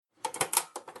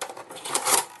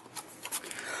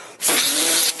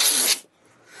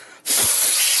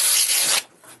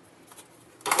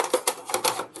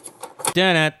What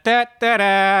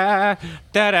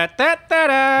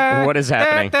is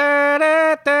happening?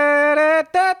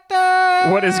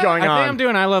 What is going I on? think I'm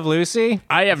doing I Love Lucy.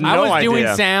 I have no I was idea.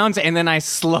 doing sounds, and then I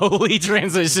slowly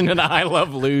transitioned into I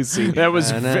Love Lucy. That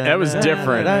was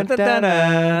different.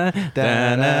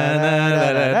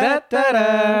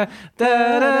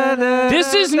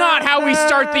 This is not how we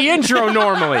start the intro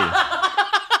normally.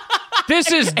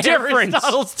 This is different.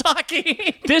 Aristotle's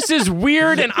talking. This is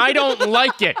weird, and I don't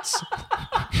like it.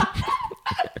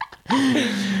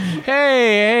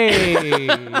 Hey,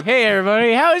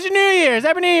 everybody. How was your New Year's?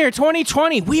 Happy New Year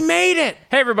 2020. We made it.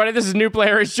 Hey, everybody, this is New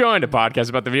Player Is Joined, a podcast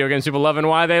about the video games people love and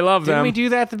why they love them. Didn't we do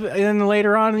that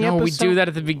later on in the No, episode? we do that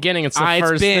at the beginning. It's the It's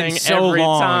first been thing so every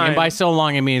long. time. And by so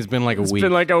long, I mean it's been like a week. It's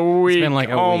been like a week. It's been like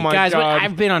a oh week. my Guys, God.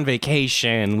 I've been on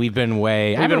vacation. We've been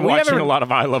away. We've been watching a lot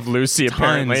of I Love Lucy,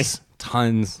 apparently.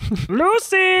 Tons.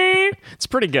 Lucy! It's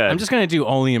pretty good. I'm just going to do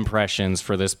only impressions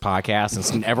for this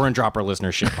podcast and everyone drop our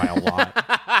listenership by a lot.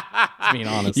 To be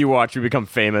honest. You watch, you become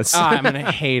famous. I'm going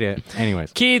to hate it.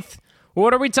 Anyways. Keith,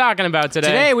 what are we talking about today?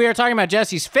 Today we are talking about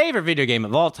Jesse's favorite video game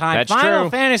of all time, That's Final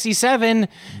true. Fantasy VII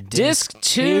Disc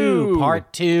 2.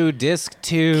 Part 2, Disc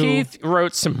 2. Keith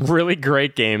wrote some really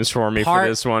great games for me for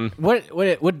this one. What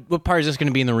part is this going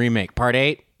to be in the remake? Part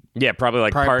 8? Yeah, probably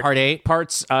like Part 8?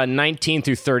 Parts 19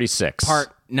 through 36.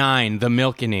 Part 9, the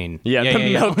milking. Yeah, the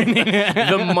milking.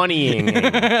 The moneying.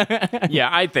 Yeah,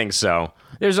 I think so.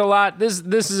 There's a lot. This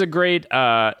is a great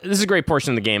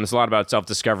portion of the game. It's a lot about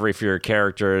self-discovery for your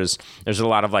characters. There's a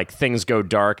lot of like things go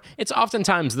dark. It's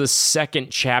oftentimes the second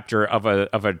chapter of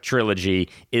a trilogy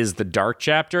is the dark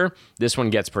chapter. This one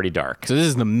gets pretty dark. So this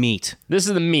is the meat. This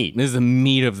is the meat. This is the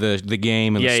meat of the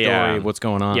game and the story of what's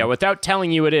going on. Yeah, without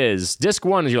telling you it is. Disc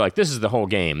 1 is you're like, this is the whole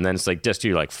game. And then it's like Disc 2,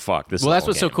 you're like, fuck, this is Well, the that's whole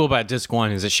what's so game. cool about Disc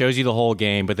 1 is it shows you the whole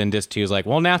game, but then Disc 2 is like,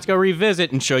 well, now let's go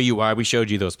revisit and show you why we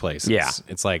showed you those places. Yeah.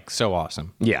 It's like so awesome.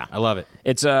 Yeah. I love it.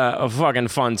 It's a fucking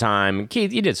fun time.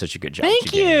 Keith, you did such a good job.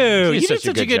 Thank you. You did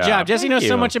such a good job. Jesse Thank knows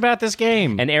so you. much about this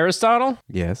game. And Aristotle?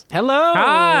 Yes. Hello.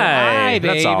 Hi. baby.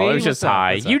 That's all. It was just What's up?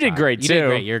 hi. What's You up? did great, You too. did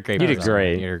great. You're a great. You did person.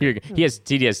 great. You're great. He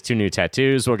has 2 new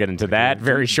tattoos. We'll get into that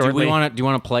very shortly.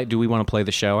 Do we want to play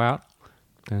the show out?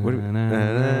 I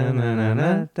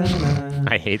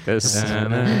hate this. You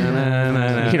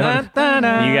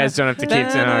guys don't have to keep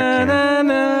saying,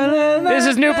 okay. This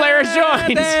is New Players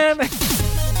Joined.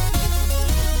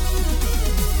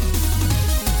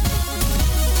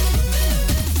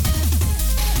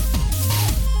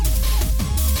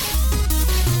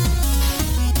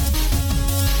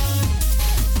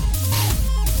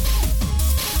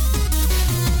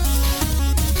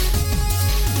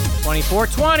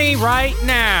 420 right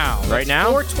now. Right now?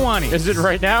 420. Is it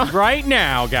right now? Right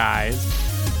now, guys.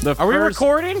 Are we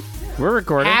recording? We're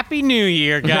recording. Happy New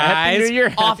Year, guys. Happy New Year.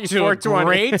 Off Happy to 420. a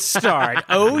great start.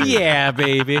 Oh, yeah,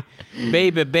 baby.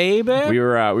 Baby. We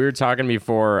were talking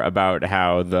before about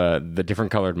how the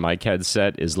different colored mic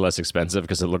headset is less expensive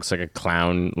because it looks like a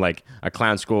clown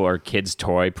school or kid's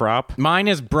toy prop. Mine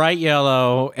is bright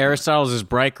yellow. Aristotle's is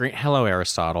bright green. Hello,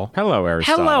 Aristotle. Hello,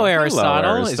 Aristotle. Hello, Aristotle.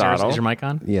 Hello, Aristotle. Is your mic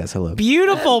on? Yes, hello.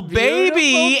 Beautiful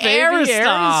baby,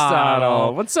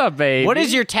 Aristotle. What's up, baby? What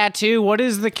is your tattoo? What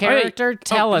is the character?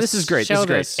 Tell us. This is great. Show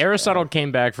This is great. Aristotle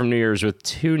came back from New Year's with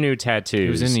 2 new tattoos. He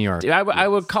was in New York. I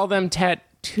would call them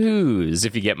tattoos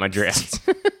if you get my drift.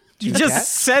 You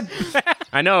just said that.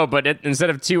 I know, but instead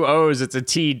of 2 O's, it's a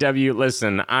TW.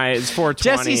 Listen, it's 420.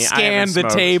 Jesse scanned the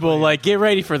table like, get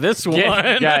ready for this one.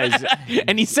 Guys.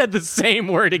 And he said the same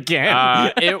word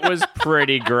again. It was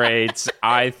pretty great.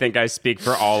 I think I speak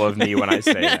for all of me when I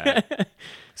say that.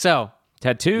 So,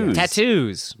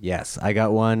 Tattoos. Yes, I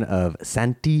got one of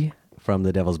Santi from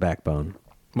The Devil's Backbone.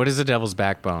 what is the Devil's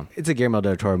Backbone? It's a Guillermo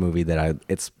del Toro movie that I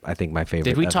think my favorite.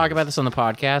 Did we ever. talk about this on the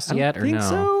podcast yet, or think no?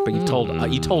 so. But you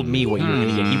told me what you were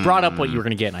going to get. You brought up what you were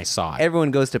going to get, and I saw it.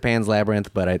 Everyone goes to Pan's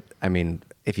Labyrinth, but I mean,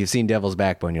 if you've seen Devil's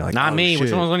Backbone, you're like, Not oh, me. shit.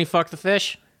 Which one was when he fucked the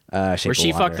fish? Shape Where of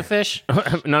she Water. fucked the fish?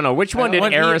 No. Which one did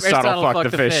When Aristotle fuck the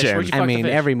fish Where'd in? you I fuck mean, the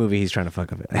fish? every movie he's trying to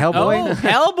fuck a fish. Oh, Hellboy.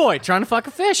 Hellboy trying to fuck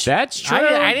a fish. That's true.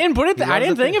 I didn't put it. I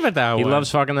didn't think of it that way. He loves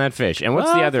fucking that fish. And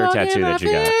what's the other Fucking tattoo that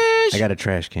you got? I got a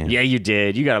trash can Yeah, you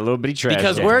did. You got a little bitty trash.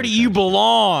 Because can. where do you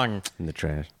belong? in the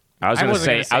trash. I was gonna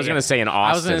wasn't say in Austin.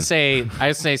 I was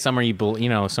gonna say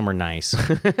somewhere somewhere nice.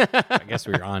 I guess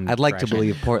we were on. I'd like to trash.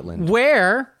 believe Portland.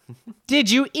 Where did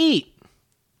you eat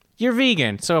you're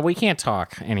vegan, so we can't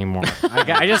talk anymore.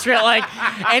 I just feel like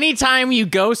anytime you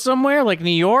go somewhere like New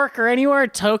York or anywhere,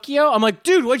 Tokyo, I'm like,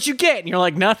 dude, what'd you get? And you're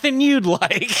like, nothing you'd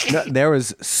like. No, there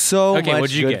was so Okay, much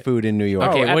what'd you good get? food in New York.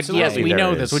 Okay, absolutely yes, we there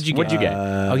know is. this. What'd you get? What'd you get?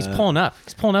 Oh, he's pulling up.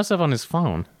 He's pulling up stuff on his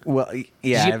phone. Well,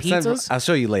 yeah, Did you get pizzas? I'll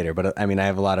show you later, but I mean, I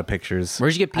have a lot of pictures.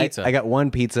 Where'd you get pizza? I got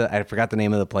one pizza. I forgot the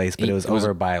name of the place, but it was It was-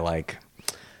 over by like,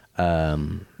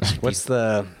 what's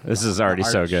the? This is already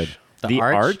so Arch. good. The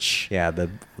Arch? Yeah, the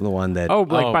one that. Oh,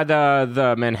 like Oh. by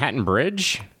the Manhattan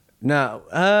Bridge? no.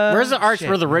 Where's the arch shit,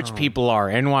 where the rich people are?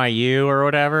 NYU or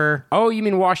whatever? Oh, you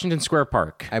mean Washington Square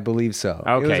Park? I believe so.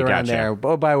 Okay, it was around gotcha. there,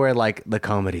 by where like the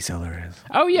Comedy Cellar is.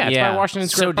 Oh, yeah, it's by Washington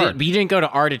Square Park, but you didn't go to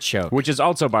Artichoke. which is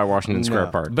also by Washington Square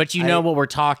No. Park. But you know what we're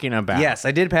talking about. Yes,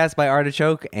 I did pass by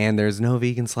Artichoke, and there's no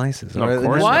vegan slices. Of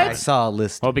course not. I saw a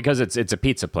list. Well, because it's a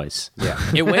pizza place. Yeah.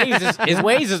 It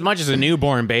weighs as much as a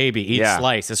newborn baby each Yeah.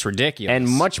 slice. It's ridiculous. And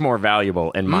much more valuable,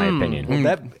 in my opinion.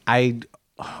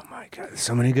 Oh my god,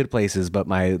 so many good places, but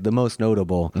the most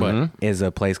notable is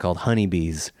a place called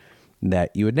Honeybees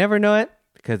that you would never know it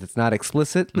because it's not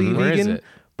explicitly vegan, Where is it?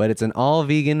 but it's an all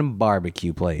vegan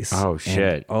barbecue place. Oh, And-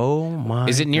 shit. oh my!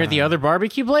 Is it near the other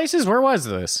barbecue places? Where was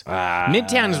this?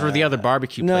 Midtown is where the other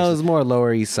barbecue No, places. it's more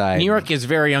Lower East Side. New York is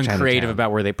very uncreative Chinatown.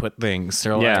 about where they put things.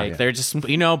 They're Yeah. like they're just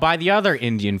by the other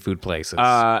Indian food places.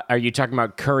 Are you talking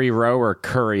about Curry Row or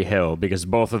Curry Hill? Because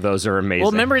both of those are amazing.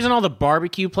 well, remember, isn't all the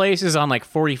barbecue places on like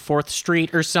 44th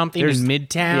Street or something in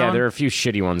Midtown? Yeah, there are a few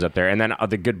shitty ones up there. And then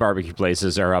the good barbecue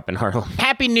places are up in Harlem.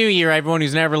 Happy New Year, everyone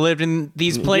who's never lived in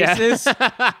these places.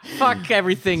 Fuck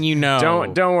everything you know.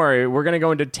 Don't worry. We're going to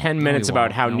go into 10 minutes about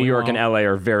won't. how No, New we York and won't. LA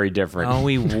are very different. No,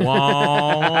 we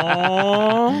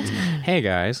won't. Hey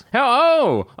guys.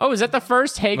 Oh, is that the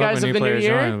first Hey Guys Welcome of the new players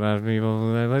year? join about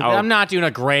people. I'm not doing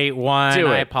a great one. Do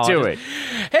I it. apologize. Do it.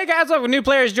 Hey guys, welcome to New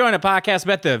Players Join, a podcast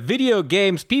about the video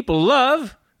games people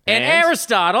love and And?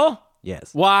 Aristotle.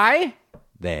 Yes, Why?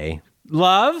 they,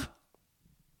 Love?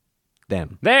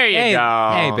 them. There you Hey-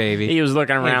 go. hey, baby. He was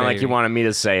looking around like baby. he wanted me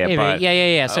to say it, Hey, but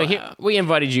yeah. So here. we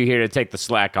invited you here to take the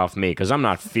slack off me because I'm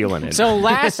not feeling it. So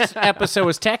last episode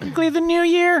was technically the new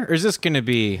year, or is this going to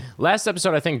be? last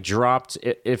episode I think dropped,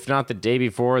 if not the day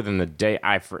before, then the day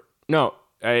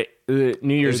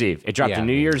New Year's Eve. It dropped yeah. to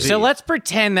New Year's So Eve. let's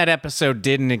pretend that episode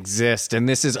didn't exist, and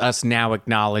this is us now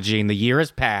acknowledging the year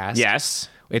has passed. Yes.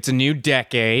 It's a new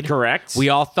decade. Correct. We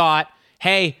all thought,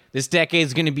 hey, this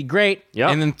decade's going to be great. Yep.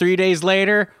 And then 3 days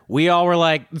later, we all were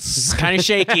like, this is kind of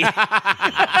shaky.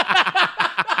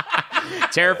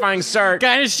 Terrifying start.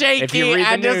 Kind of shaky. If you read the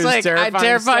I'm just news, like,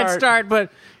 terrified start.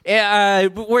 But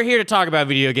we're here to talk about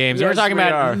video games. Yes, we're talking we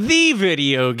about are. the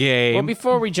video game. Well,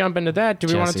 before we jump into that, do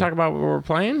we want to Jesse. talk about what we're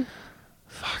playing?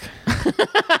 Fuck.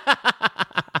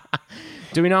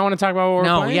 Do we not want to talk about what we're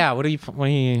no, playing? yeah. What are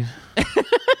you?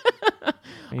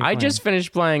 I just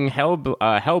finished playing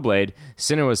Hellblade: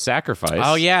 Senua's Sacrifice.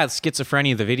 Oh yeah, it's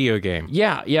schizophrenia, the video game.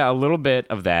 Yeah, a little bit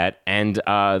of that. And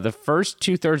the first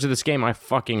 2/3 of this game I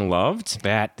fucking loved.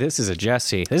 This is a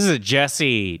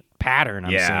Jesse pattern.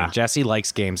 I'm Yeah. saying Jesse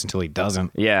likes games until he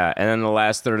doesn't. Yeah, and then the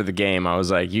last third of the game, I was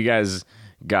like, you guys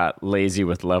got lazy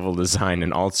with level design,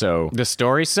 and also The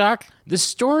story suck. the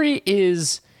story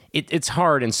is it's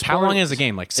hard. And How long is the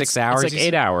game? Like 6 hours? It's like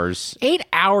 8 hours. 8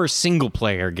 hour single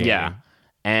player game. Yeah.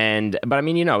 But I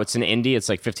mean, it's an indie. It's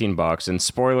like $15, and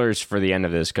spoilers for the end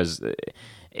of this because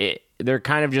they're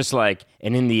kind of just like,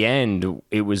 and in the end,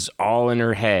 it was all in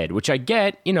her head, which I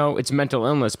get. It's mental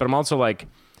illness, but I'm also like,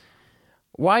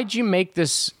 why'd you make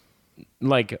this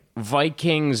like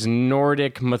Vikings,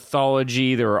 Nordic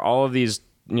mythology? There are all of these,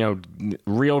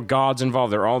 real gods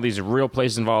involved. There are all these real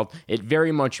places involved. It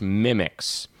very much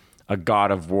mimics a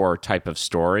God of War type of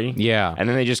story. Yeah. And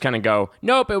then they just kind of go,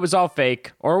 nope, it was all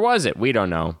fake. Or was it? We don't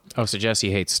know. Oh, so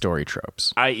Jesse hates story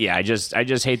tropes. I just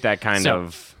hate that kind So,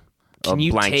 of Can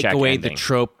you blank take check away ending. the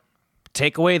trope?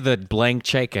 Take away the blank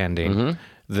check ending.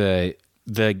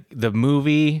 The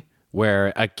movie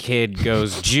where a kid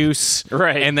goes juice,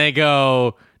 Right. And they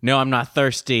go, "No, I'm not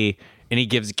thirsty," and he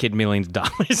gives a kid millions of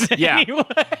dollars. Yeah. anyway.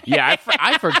 Yeah,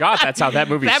 I forgot that's how that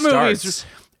movie That starts. movie is.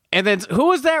 And then who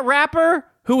was that rapper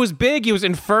who was big? He was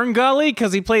in Ferngully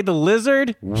because he played the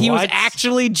lizard. He was What?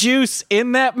 actually Juice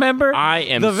in that. Member? I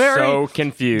am the very so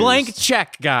confused. Blank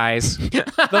check, guys.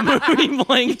 The movie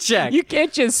Blank Check. You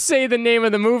can't just say the name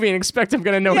of the movie and expect I'm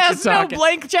going to know Yes, what you're no, talking.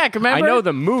 blank check. Remember? I know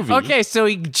the movie. Okay, so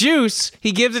he gives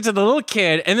it to the little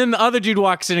kid, and then the other dude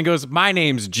walks in and goes, "My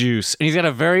name's Juice," and he's got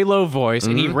a very low voice,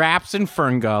 and he raps in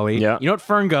Ferngully. Yeah. You know what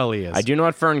Ferngully is? I do know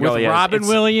what Ferngully With is. Robin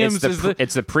Williams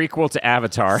It's the prequel to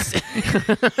Avatar.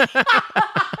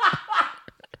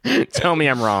 Tell me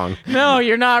I'm wrong. No,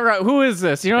 you're not right. Who is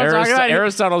this? You know what I'm talking about?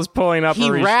 Aristotle's pulling up. He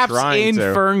or he's raps trying in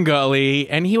to. Fern Gully,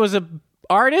 and he was a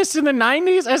artist in the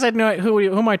 90s. I said, no,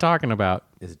 who am I talking about?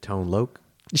 Is it Tone Loc?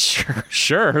 Sure.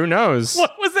 Sure, who knows?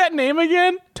 What was that name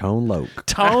again? Tone Loc.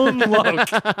 Tone Loc.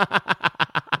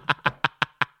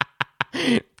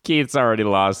 Keith's already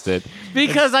lost it.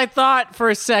 Because I thought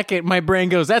for a second, my brain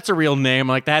goes, that's a real name. I'm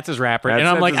like, that's his rapper. And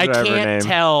I'm That's like, his I rapper can't name.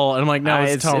 tell. And I'm like, no,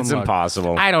 it's Tone it's Loc.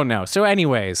 impossible. I don't know. So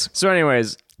anyways,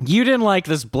 you didn't like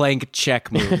this Blank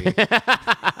Check movie.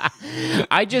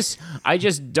 I just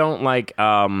don't like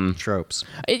Tropes.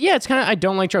 it's kind of, I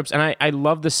don't like tropes, and I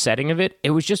love the setting of it.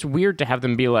 It was just weird to have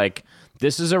them be like,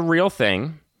 this is a real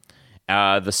thing.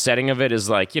 The setting of it is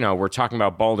like, we're talking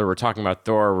about Baldur, we're talking about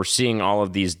Thor, we're seeing all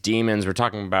of these demons, we're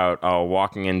talking about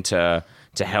walking into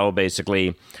hell,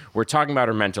 basically. We're talking about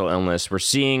her mental illness, we're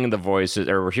seeing the voices,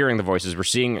 or we're hearing the voices, we're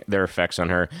seeing their effects on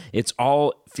her. It's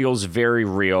all feels very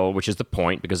real, which is the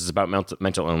point, because it's about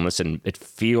mental illness, and it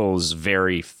feels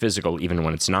very physical even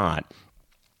when it's not.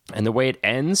 And the way it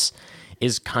ends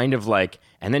is kind of like,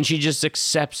 and then she just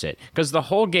accepts it, because the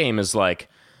whole game is like,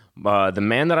 the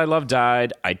man that I love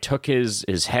died. I took his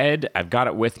head. I've got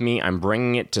it with me. I'm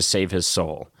bringing it to save his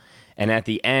soul. And at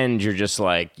the end, you're just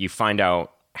like, you find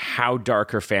out how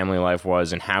dark her family life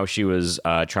was and how she was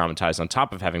traumatized on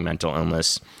top of having mental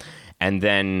illness. And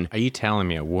then... Are you telling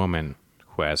me a woman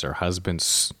who has her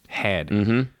husband's head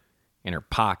in her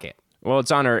pocket? Well,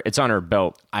 it's on her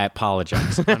belt. I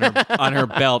apologize. on her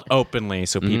belt openly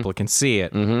so people can see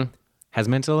it. Has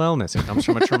mental illness. It comes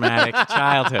from a traumatic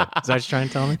childhood. Is that what you're trying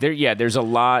to tell me? There's a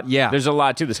lot. Yeah. There's a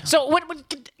lot to this. So what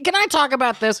can I talk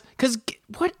about this? Because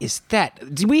what is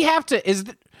that? Do we have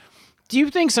to? Do you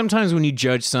think sometimes when you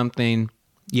judge something,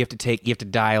 you have to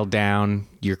dial down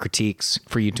your critiques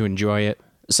for you to enjoy it?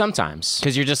 Sometimes.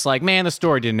 Because you're just like, man, the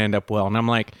story didn't end up well, and I'm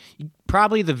like,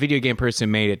 probably the video game person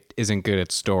who made it isn't good at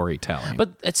storytelling. But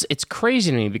it's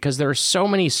crazy to me because there are so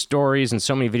many stories and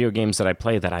so many video games that I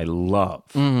play that I love.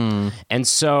 And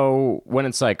so when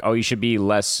it's like, oh, you should be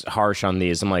less harsh on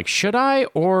these, I'm like, should I,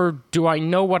 or do I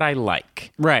know what I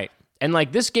like? Right. And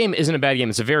like, this game isn't a bad game.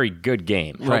 It's a very good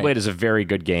game. Right. Hellblade is a very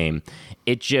good game.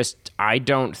 It just, I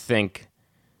don't think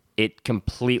it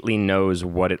completely knows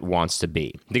what it wants to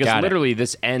be. Because literally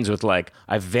this ends with like,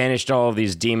 I've vanished all of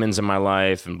these demons in my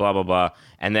life and blah, blah, blah.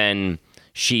 And then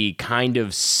she kind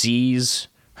of sees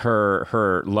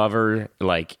her lover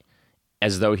like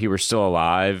as though he were still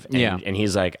alive. And, and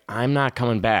he's like, I'm not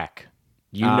coming back.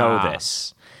 You know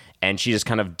this. And she just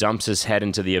kind of dumps his head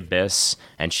into the abyss.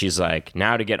 And she's like,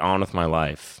 now to get on with my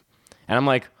life. And I'm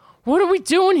like, what are we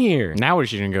doing here? Now what is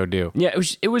she going to go do? Yeah,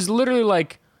 it was literally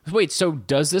like, wait, so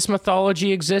does this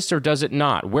mythology exist or does it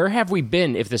not? Where have we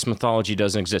been if this mythology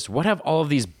doesn't exist? What have all of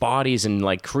these bodies and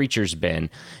like creatures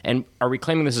been? And are we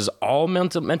claiming this is all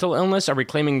mental illness? Are we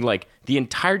claiming like the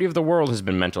entirety of the world has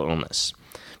been mental illness?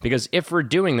 Because if we're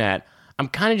doing that, I'm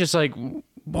kind of just like,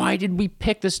 why did we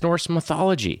pick this Norse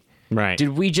mythology? Right. Did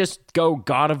we just go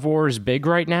God of War is big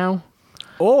right now?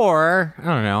 Or, I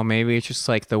don't know, maybe it's just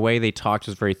like the way they talked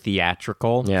was very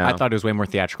theatrical. Yeah. I thought it was way more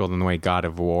theatrical than the way God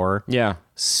of War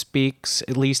speaks,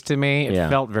 at least to me. It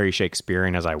felt very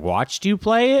Shakespearean as I watched you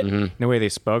play it, the way they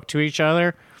spoke to each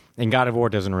other. And God of War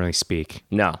doesn't really speak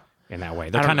No. in that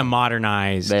way. They're kind of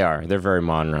modernized. They are. They're very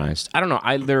modernized. I don't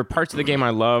know. There are parts of the game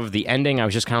I love. The ending, I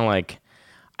was just kind of like,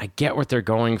 I get what they're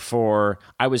going for.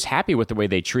 I was happy with the way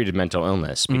they treated mental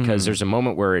illness because there's a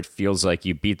moment where it feels like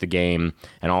you beat the game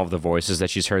and all of the voices that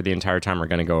she's heard the entire time are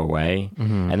going to go away.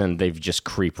 And then they've just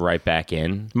creep right back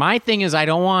in. My thing is I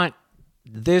don't want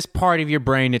this part of your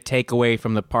brain to take away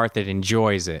from the part that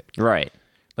enjoys it. Right.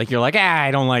 Like you're like,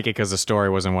 I don't like it because the story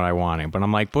wasn't what I wanted. But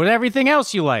I'm like, but everything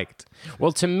else you liked.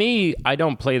 Well, to me, I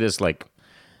don't play this like...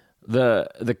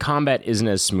 The combat isn't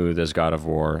as smooth as God of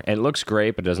War. It looks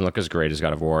great, but it doesn't look as great as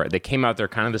God of War. They came out, they're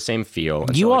kind of the same feel.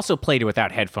 And You so, also played it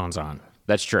without headphones on.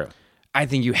 That's true. I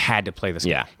think you had to play this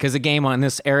game. Yeah. Because the game on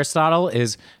this Aristotle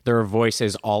is there are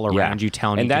voices all around you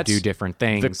telling you to do different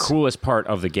things. The coolest part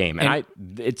of the game. And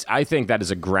I think that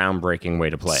is a groundbreaking way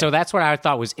to play. So that's what I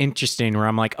thought was interesting, where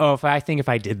I'm like, oh, if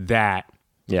I did that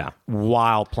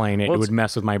while playing it, it would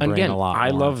mess with my brain a lot more. I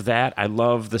love that. I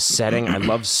love the setting. I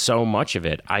love so much of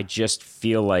it. I just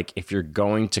feel like if you're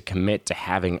going to commit to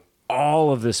having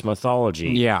all of this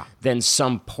mythology, then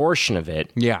some portion of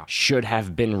it should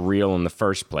have been real in the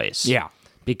first place. Yeah.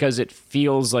 Because it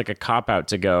feels like a cop-out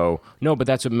to go, no, but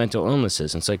that's what mental illness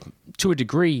is. And it's like, to a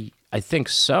degree, I think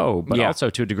so. But also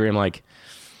to a degree, I'm like,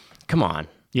 come on.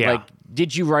 Yeah. Like,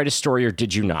 did you write a story or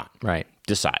did you not? Right.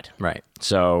 Decide. Right.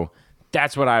 So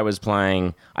That's what I was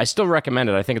playing. I still recommend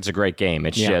it. I think it's a great game.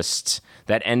 It's just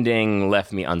that ending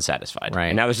left me unsatisfied. Right.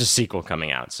 And now there's a sequel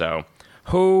coming out. So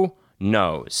who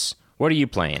knows? What are you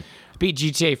playing? Beat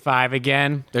GTA 5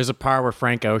 again. There's a part where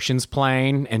Frank Ocean's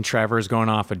playing and Trevor's going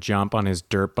off a jump on his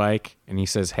dirt bike and he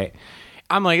says, hey,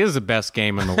 I'm like, this is the best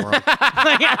game in the world.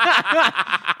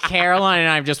 Caroline and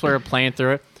I just were playing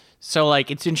through it. So like,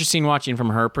 it's interesting watching from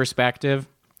her perspective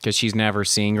because she's never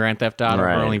seen Grand Theft Auto.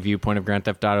 Right. Her only viewpoint of Grand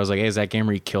Theft Auto is like, hey, is that game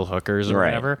where you kill hookers or Right.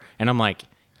 whatever? And I'm like,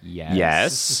 yes.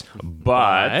 Yes,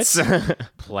 but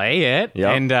Play it.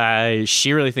 Yep. And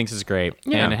she really thinks it's great.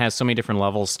 Yeah. And it has so many different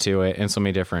levels to it and so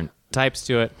many different types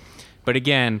to it. But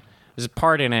again, there's a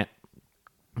part in it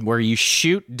where you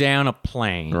shoot down a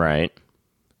plane right.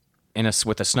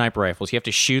 with a sniper rifle. So you have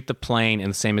to shoot the plane in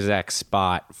the same exact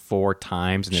spot 4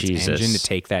 times in its Jesus. engine to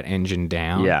take that engine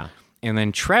down. Yeah. And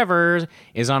then Trevor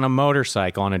is on a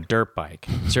motorcycle on a dirt bike.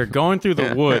 So you're going through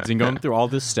the woods and going through all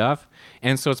this stuff.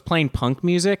 And so it's playing punk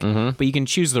music, but you can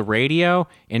choose the radio,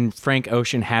 and Frank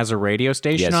Ocean has a radio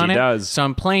station Yes, on he it. does. So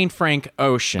I'm playing Frank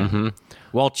Ocean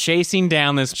while chasing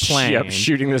down this plane. Yep,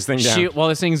 shooting this thing down. While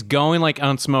this thing's going like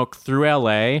on smoke through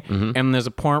LA, and there's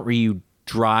a point where you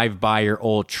drive by your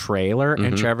old trailer,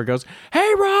 and Trevor goes,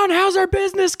 "Hey Ron, how's our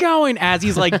business going?" As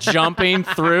he's like jumping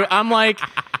through. I'm like,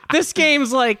 this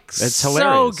game's like It's so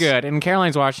hilarious. good. And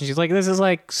Caroline's watching. She's like, this is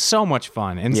like so much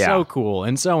fun and Yeah. so cool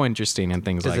and so interesting and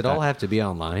things Does like it that. all have to be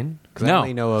online? Because No. I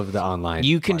only know of the online.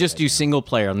 You can part just of do it. single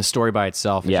player on the story by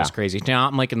itself. It's Yeah. just crazy. Now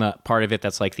I'm like in the part of it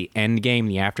that's like the end game,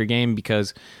 the after game,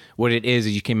 because what it is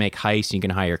you can make heists and you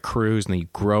can hire crews and then you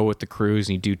grow with the crews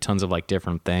and you do tons of like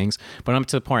different things. But I'm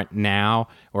to the point now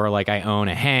where like I own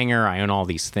a hangar, I own all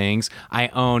these things. I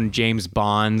own James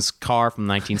Bond's car from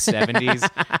 1970s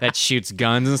that shoots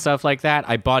guns and stuff like that.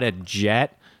 I bought a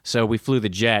jet. So we flew the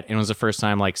jet, and it was the first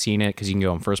time like seeing it because you can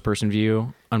go in first-person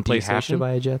view on Do you PlayStation. have to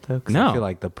buy a jet though? 'Cause No. I feel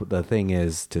like the thing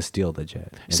is to steal the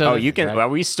jet. So Oh, you can. Well,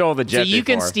 we stole the jet. So you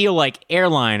can before. steal like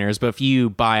airliners, but if you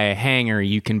buy a hangar,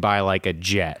 you can buy like a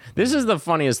jet. This is the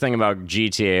funniest thing about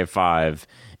GTA 5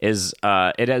 is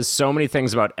it has so many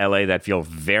things about LA that feel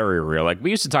very real. Like we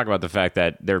used to talk about the fact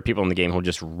that there are people in the game who'll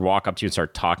just walk up to you and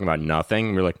start talking about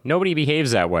nothing. We're like, nobody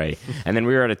behaves that way. And then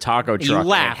we were at a taco truck You and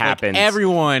laugh. it happens. Like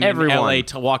everyone in LA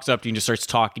walks up to you and just starts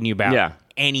talking to you about Yeah.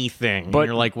 anything. But- And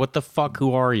you're like, what the fuck?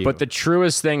 Who are you? But the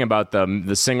truest thing about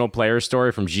the single player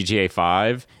story from GTA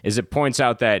 5 is it points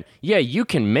out that, yeah, you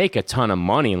can make a ton of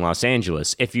money in Los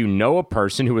Angeles if you know a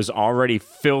person who is already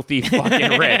filthy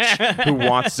fucking rich who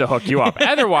wants to hook you up.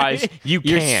 Otherwise, you're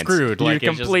you're screwed. Like,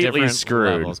 You're it's just completely different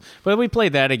screwed. levels. But we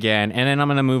played that again, and then I'm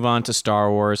going to move on to Star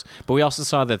Wars. But we also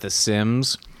saw that The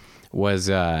Sims was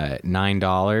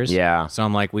 $9. Yeah. So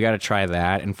I'm like, we got to try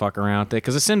that and fuck around with it.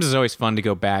 Because The Sims is always fun to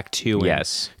go back to and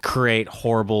Yes. create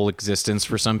horrible existence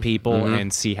for some people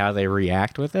and see how they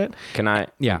react with it. Can I?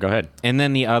 Yeah. Go ahead. And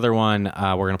then the other one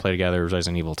we're going to play together is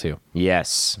Resident Evil 2.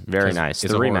 Yes. Very nice.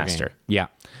 It's The a horror remaster. game. Yeah.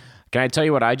 Can I tell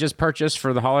you what I just purchased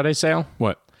for the holiday sale?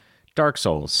 What? Dark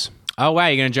Souls. Oh wow,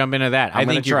 you're gonna jump into that. I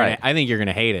gonna think try it. I think you're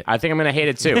gonna hate it. I think I'm going to hate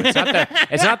it too.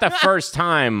 It's not the first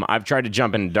time I've tried to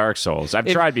jump into Dark Souls. I've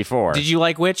tried before. Did you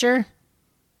like Witcher?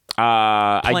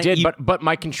 I did, you- but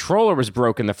my controller was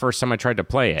broken the first time I tried to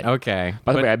play it. Okay.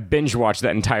 By the But way, I binge watched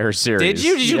that entire series. did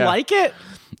you? Did you Yeah. like it?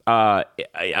 I'll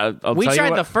We tell you tried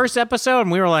what- the first episode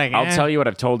and we were like, I'll tell you what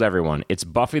I've told everyone. It's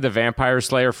Buffy the Vampire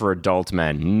Slayer for adult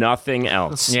men. Nothing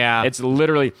else. Yeah. It's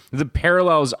literally, the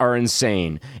parallels are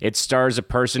insane. It stars a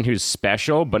person who's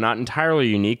special, but not entirely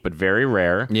unique, but very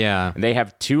rare. Yeah. They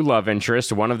have 2 love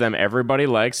interests. One of them everybody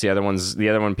likes. The other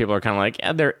one people are kind of like,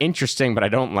 yeah, they're interesting, but I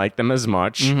don't like them as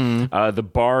much. The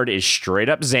bard is straight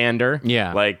up Xander.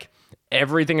 Yeah. Like,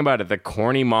 everything about it. The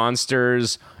corny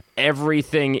monsters.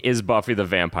 Everything is Buffy the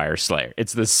Vampire Slayer.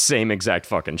 It's the same exact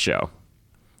fucking show.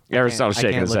 Aristotle's I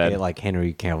shaking can't his look head. at like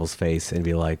Henry Cavill's face and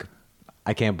be like,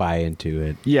 I can't buy into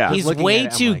it. Yeah. He's looking way at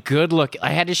it, I'm too like- good looking. I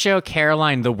had to show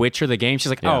Caroline The Witcher the game. She's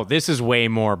like, oh, this is way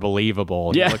more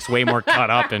believable. Yeah. He looks way more cut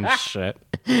up and shit.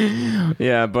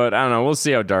 Yeah, but I don't know. We'll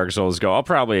see how Dark Souls go. I'll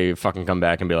probably fucking come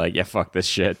back and be like, yeah, fuck this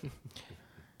shit.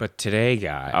 But today,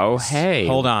 guys. Oh, hey.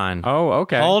 Hold on. Oh,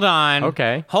 okay. Hold on.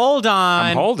 Okay. Hold on.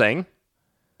 I'm holding.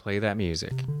 Play that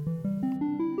music.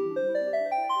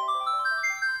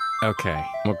 Okay.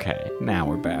 Okay. Now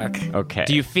we're back. Okay.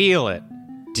 Do you feel it?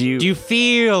 Do you Do you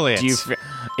feel it? do you fe-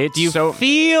 it's Do you so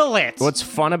feel it? what's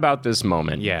fun about this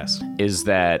moment Yes. is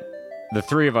that the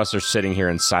 3 of us are sitting here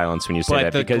in silence when you say But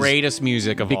that the because greatest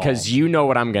music of all. because you know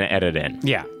what I'm going to edit in.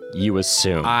 Yeah. You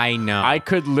assume. I know. I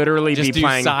could literally Just be do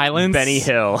playing silence? Benny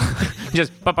Hill.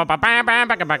 just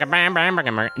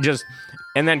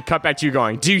and then cut back to you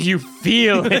going, do you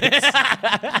feel it?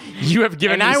 You have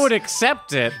given And me I would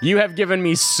accept it. You have given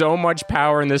me so much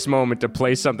power in this moment to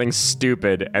play something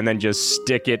stupid and then just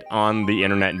stick it on the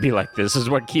internet and be like, this is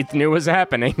what Keith knew was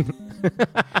happening.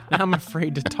 Now I'm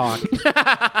afraid to talk.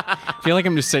 I feel like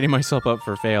I'm just setting myself up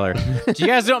for failure. Do you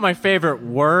guys know what my favorite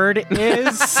word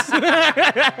is?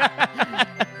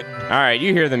 All right,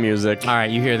 you hear the music. All right,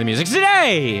 you hear the music.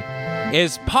 Today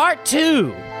is part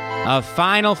 2 of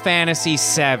Final Fantasy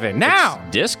VII. Now,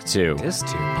 Disc 2. Disc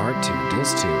 2, part 2,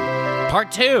 Disc 2.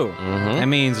 Part 2. That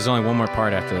means there's only one more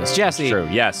part after this. Jesse. True,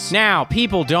 yes. Now,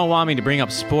 people don't want me to bring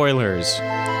up spoilers.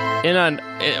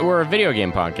 We're a video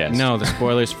game podcast. No, the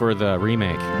spoilers for the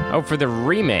remake. Oh, for the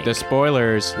remake. The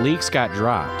spoilers, leaks got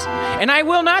dropped. And I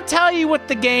will not tell you what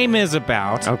the game is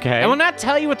about. Okay. I will not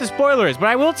tell you what the spoiler is, but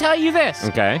I will tell you this.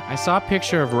 Okay. I saw a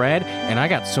picture of Red, and I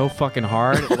got so fucking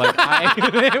hard. Like, I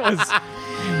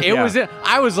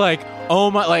was like,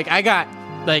 oh my, like, I got,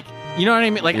 like, you know what I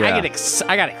mean? Like, Yeah.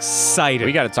 I got excited.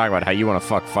 We got to talk about how you want to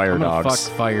fuck fire I'm gonna dogs.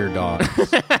 fuck fire dogs.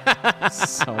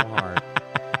 So hard.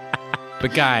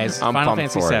 But guys, I'm Final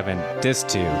pumped Fantasy for VII, Disc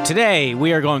 2. Today,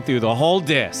 we are going through the whole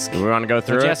disc. We want to go So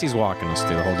through it? Jesse's walking us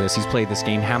through the whole disc. He's played this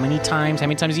game how many times? How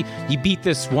many times you beat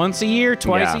this once a year,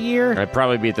 twice a year? I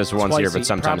probably beat this once a year, but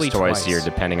sometimes probably twice twice. a year,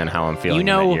 depending on how I'm feeling You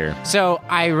know, that year. so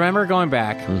I remember going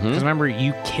back because remember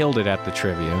you killed it at the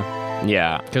trivia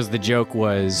Yeah. because the joke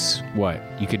was what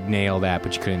you could nail that,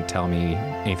 but you couldn't tell me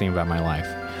anything about my life.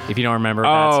 If you don't remember,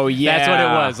 Oh, that's what it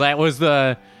yeah.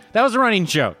 was. That was a running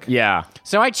joke. Yeah.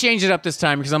 So I changed it up this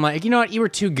time because I'm like, you know what, you were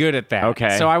too good at that.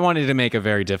 Okay. So I wanted to make a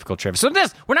very difficult trivia. So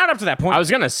we're not up to that point. I was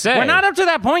going to say. We're not up to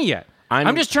that point yet. I'm-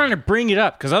 I'm just trying to bring it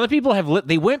up because other people have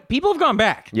people have gone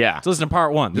back. Yeah. To listen to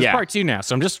part 1. This is Yeah. part 2 now.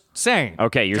 So I'm just saying.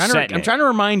 Okay, you're Trying to- setting I'm it. trying to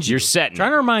remind you. You're setting Trying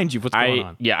it. to remind you what's going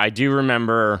on. I do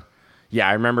remember. Yeah,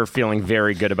 I remember feeling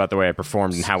very good about the way I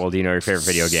performed and how well do you know your favorite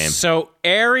video game. So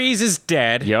Ares is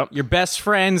dead. Yep. Your best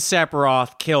friend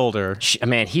Sephiroth killed her.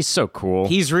 Man, he's so cool.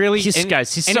 He's really He's and,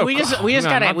 guys. He's and so we just cool. we just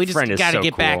Man, gotta my we just friend is gotta so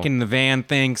get back cool. in the van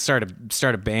thing. Start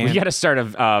a band. We got to start a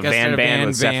Gotta van start a band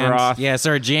with Sephiroth. Yeah,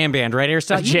 start a jam band, right,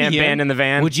 Aristotle? A You'd jam be band in the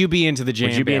van. Would you be into the jam?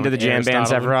 Would you be band into the with jam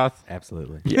band, Aristotle? Sephiroth?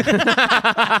 Absolutely.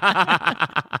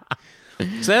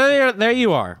 So there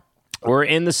you are. We're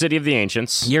in the City of the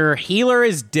Ancients. Your healer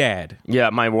is dead, Yeah,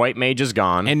 my white mage is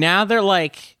gone. and now they're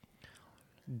like,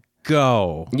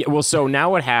 go. Yeah, well, so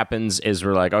now what happens is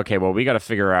we're like, okay, well, we got to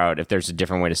figure out if there's a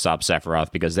different way to stop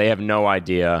Sephiroth because they have no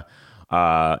idea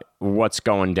what's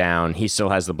going down. He still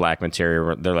has the black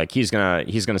materia. They're like, he's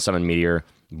gonna summon Meteor.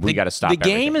 We got to stop. The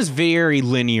game everything. is very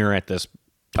linear at this.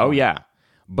 Oh yeah,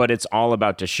 but it's all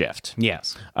about to shift.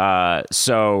 Yes.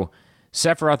 So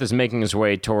Sephiroth is making his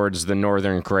way towards the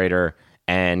northern crater,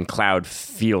 and Cloud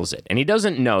feels it. And he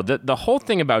doesn't know. The whole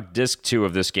thing about Disc 2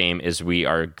 of this game is we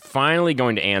are finally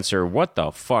going to answer what the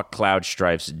fuck Cloud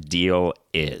Strife's deal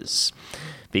is.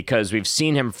 Because we've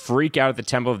seen him freak out at the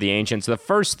Temple of the Ancients. The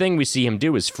first thing we see him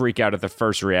do is freak out at the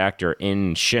first reactor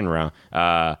in Shinra,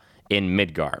 in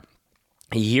Midgar.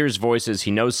 He hears voices.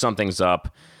 He knows something's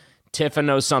up. Tifa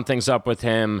knows something's up with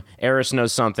him. Eris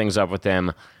knows something's up with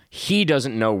him. He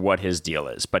doesn't know what his deal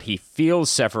is, but he feels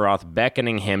Sephiroth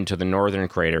beckoning him to the northern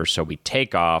crater, so we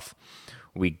take off.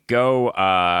 We go,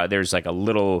 there's like a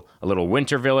little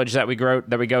winter village that we go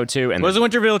to. And What's the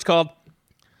Winter Village called?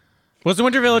 What's the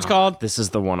Winter Village called? this is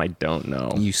the one I don't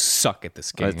know. You suck at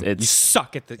this game. It's- you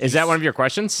suck at the. Is that one of your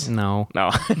questions? No.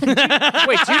 No.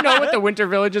 Wait, do you know what the winter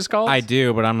village is called? I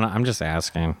do, but I'm not. I'm just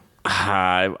asking.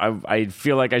 I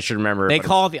feel like I should remember. They but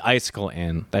call it the Icicle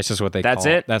Inn. That's just what they That's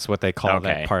call it? That's what they call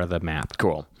Okay. that part of the map.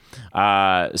 Cool.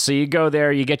 So you go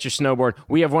there, you get your snowboard.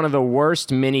 We have one of the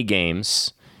worst mini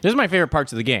games. This is my favorite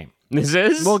parts of the game. This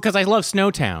is Well, because I love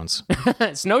snow towns.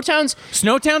 Snowtowns.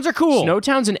 Snow towns are cool.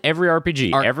 Snowtowns in every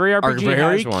RPG. Every RPG are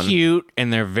very has one. cute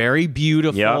and they're very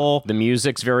beautiful. Yep. The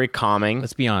music's very calming.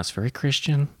 Let's be honest, very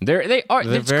Christian. They are.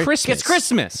 They're It's very- Christmas. it's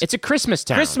Christmas. It's a Christmas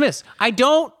town. Christmas. I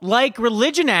don't like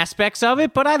religion aspects of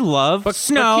it, but I love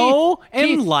snow Keith, and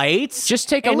Keith, lights. Just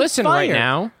take a and listen right fire.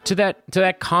 now to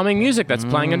that calming music that's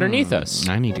playing underneath us.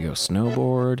 I need to go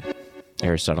snowboard.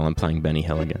 Aristotle, I'm playing Benny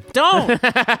Hill again. Don't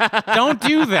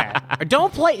do that. Or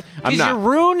don't play because not. you're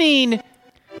ruining.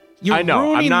 I know, I'm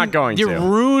ruining- not going You're to.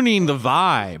 ruining the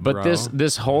vibe. But bro.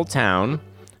 this whole town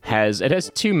has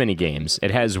two mini games.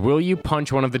 It has will you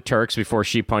punch one of the Turks before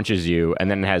she punches you, and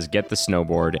then it has get the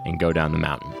snowboard and go down the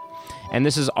mountain. And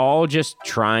this is all just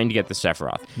trying to get the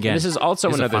Sephiroth. Again, And this is also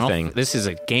this is a another Final- thing. This is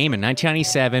a game in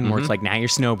 1997 where it's like now you're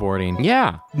snowboarding.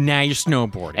 Yeah. Now you're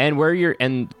snowboarding. And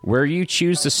where you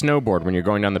choose to snowboard when you're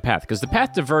going down the path, because the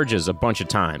path diverges a bunch of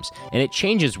times, and it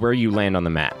changes where you land on the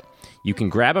map. You can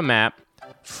grab a map,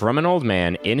 from an old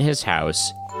man in his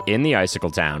house in the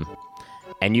Icicle Town,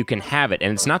 and you can have it.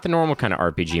 And it's not the normal kind of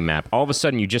RPG map. All of a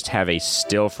sudden, you just have a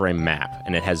still frame map,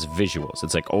 and it has visuals.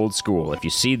 It's like old school. If you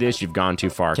see this, you've gone too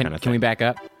far kind of thing. Can we back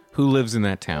up? Who lives in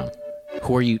that town?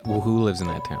 Who lives in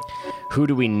that town? Who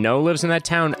do we know lives in that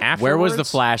town afterwards? Where was the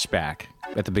flashback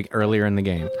at the earlier in the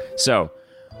game? So,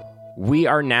 we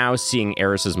are now seeing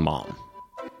Aeris's mom,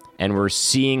 and we're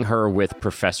seeing her with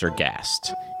Professor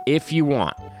Gast. If you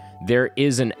want, there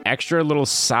is an extra little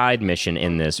side mission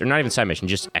in this, or not even side mission,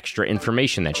 just extra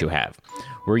information that you have,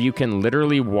 where you can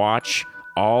literally watch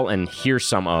all and hear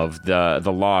some of the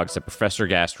logs that Professor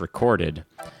Gast recorded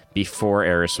before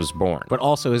Aeris was born. But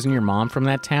also, isn't your mom from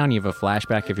that town? You have a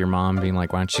flashback of your mom being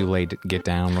like, why don't you get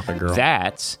down with a girl?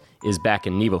 That is back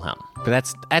in Nibelheim. But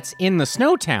that's in the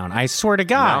snow town. I swear to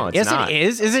God. No, it's yes, not. it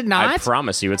is. Is it not? I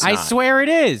promise you it's I not. swear it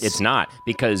is. It's not,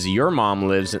 because your mom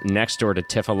lives next door to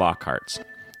Tifa Lockhart's,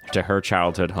 to her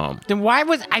childhood home. Then why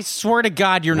was... I swear to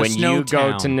God, you're in a When snow you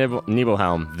town. go to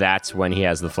Nibelheim, that's when he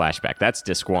has the flashback. That's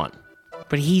disc 1.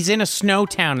 But he's in a snow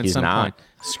town at He's some not. point.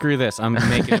 Screw this. I'm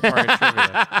making it part of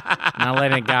trivia. Not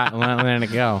letting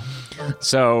it go.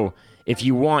 So, if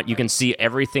you want, you can see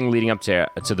everything leading up to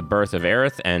the birth of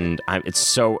Aerith, and it's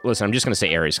so... Listen, I'm just going to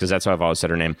say Ares, because that's how I've always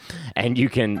said her name. And you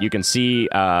can see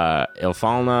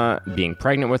Ilfalna being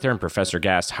pregnant with her, and Professor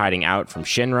Gast hiding out from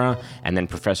Shinra, and then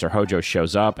Professor Hojo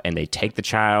shows up, and they take the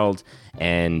child,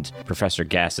 and Professor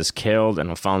Gast is killed, and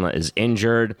Ilfalna is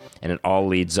injured, and it all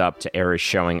leads up to Ares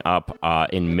showing up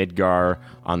in Midgar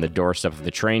on the doorstep of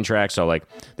the train track. So, like,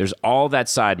 there's all that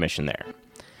side mission there.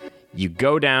 You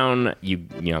go down, you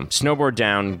snowboard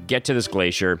down, get to this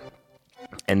glacier,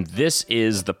 and this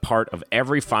is the part of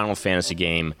every Final Fantasy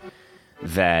game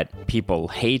that people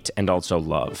hate and also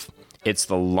love. It's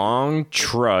the long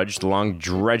trudge, the long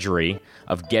drudgery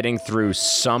of getting through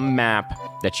some map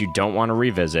that you don't want to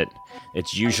revisit.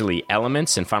 It's usually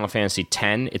elements. In Final Fantasy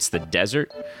X, it's the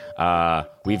desert.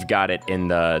 We've got it in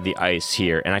the ice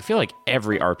here, and I feel like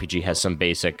every RPG has some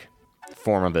basic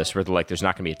form of this where like there's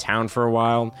not going to be a town for a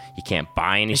while. You can't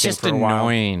buy anything It's just for a while.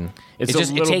 annoying. It's it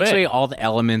just a it little takes bit. away all the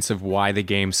elements of why the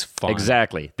game's fun.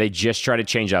 Exactly. They just try to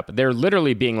change up. They're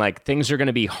literally being like, things are going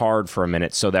to be hard for a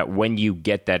minute so that when you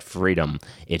get that freedom,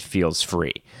 it feels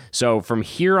free. So from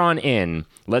here on in,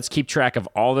 let's keep track of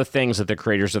all the things that the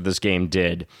creators of this game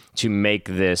did to make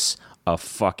this a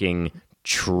fucking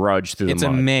trudge through the It's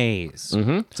mud. a maze.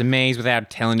 Mm-hmm. It's a maze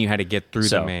without telling you how to get through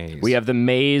the maze. We have the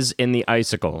maze in the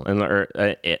Icicle,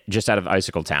 just out of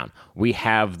Icicle Town. We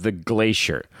have the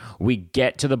glacier. We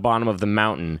get to the bottom of the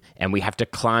mountain, and we have to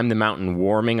climb the mountain,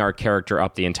 warming our character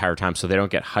up the entire time so they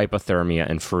don't get hypothermia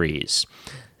and freeze.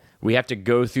 We have to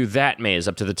go through that maze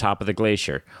up to the top of the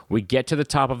glacier. We get to the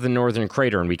top of the northern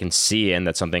crater, and we can see in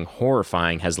that something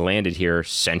horrifying has landed here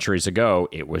centuries ago.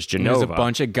 It was Genova. There's a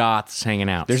bunch of goths hanging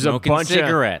out. There's smoking a bunch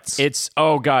cigarettes. It's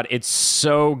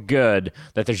so good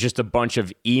that there's just a bunch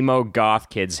of emo goth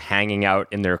kids hanging out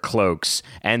in their cloaks,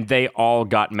 and they all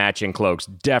got matching cloaks.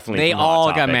 Definitely, They from Hot all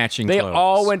got Topic. matching They cloaks.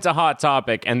 all went to Hot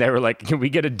Topic, and they were like, "Can we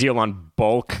get a deal on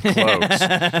bulk cloaks?"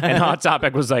 And Hot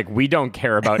Topic was like, "We don't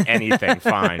care about anything.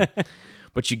 Fine."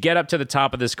 But you get up to the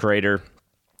top of this crater,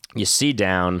 you see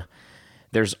down.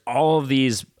 There's all of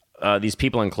these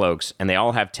people in cloaks, and they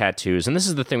all have tattoos. And this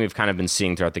is the thing we've kind of been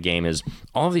seeing throughout the game is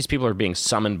all of these people are being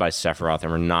summoned by Sephiroth,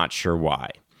 and we're not sure why.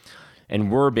 And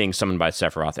we're being summoned by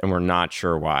Sephiroth, and we're not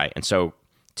sure why. And so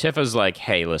Tifa's like,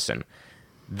 hey, listen,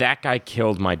 that guy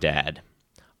killed my dad.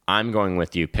 I'm going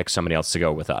with you. Pick somebody else to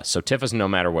go with us. So Tifa's, no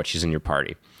matter what, she's in your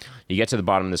party. You get to the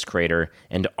bottom of this crater,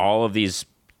 and all of these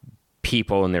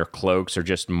people in their cloaks are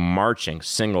just marching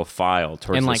single file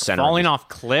towards and the like center. falling off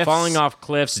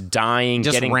cliffs, dying,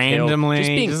 Just getting randomly, killed,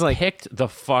 just being just like- picked the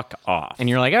fuck off. and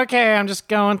you're like, okay, I'm just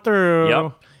going through.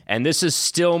 Yep. And this is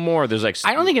still more. There's like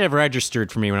I don't think it ever registered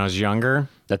for me when I was younger.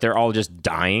 that they're all just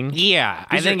dying. Yeah,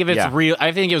 I These think are- if it's yeah. real,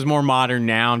 I think it was more modern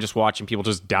now. I'm just watching people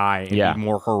just die and Yeah. be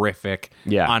more horrific.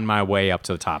 Yeah. On my way up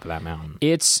to the top of that mountain.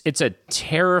 It's a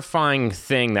terrifying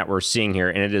thing that we're seeing here,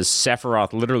 and it is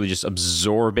Sephiroth literally just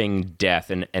absorbing death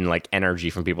and like energy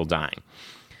from people dying.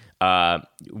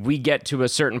 We get to a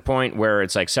certain point where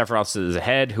it's like Sephiroth's the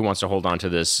head who wants to hold on to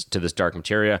this dark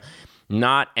materia.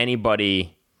 Not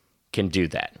anybody can do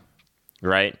that,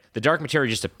 right? The dark materia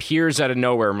just appears out of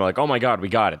nowhere, and we're like, oh my god, we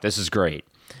got it. This is great.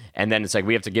 And then it's like,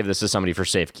 we have to give this to somebody for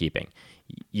safekeeping.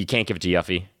 You can't give it to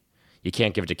Yuffie. You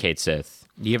can't give it to Kate Sith.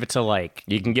 You give it to like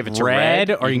You can give it to Red,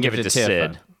 Red, or you can give it to Tifa.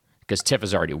 Sid, because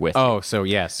Tifa's already with you. Oh, so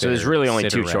yes. So there's really only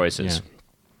two choices.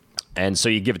 And so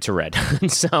you give it to Red. And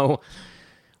so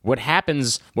what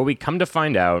happens, what we come to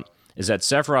find out, is that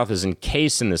Sephiroth is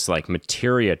encased in this like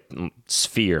materia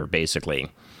sphere,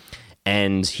 basically.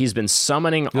 And he's been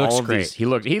summoning all of these. He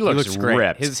looks great.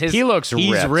 ripped. He looks he's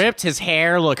ripped. ripped. His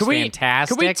hair looks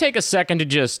fantastic. Can we take a second to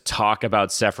just talk about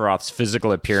Sephiroth's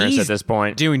physical appearance at this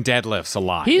point? Doing deadlifts a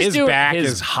lot. His back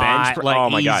his is hot. bench, oh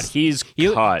my god, he's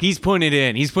cut. He's putting it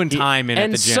in. He's putting time in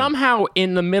at the gym. And somehow,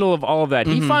 in the middle of all of that,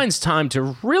 he finds time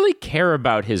to really care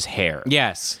about his hair.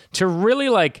 Yes. To really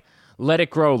like let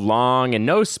it grow long and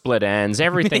no split ends.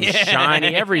 Everything's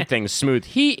shiny. Everything's smooth.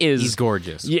 He's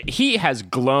gorgeous. He has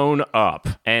glown up,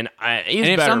 and he's And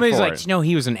if better somebody's for like, it.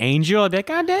 he was an angel, I'd be like,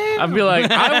 God damn. I'd be like,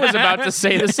 I was about to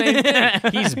say the same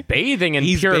thing. He's bathing in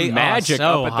pure magic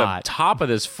so up at hot. the top of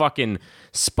this fucking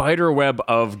spider web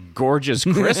of gorgeous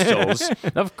crystals.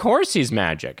 Of course he's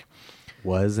magic.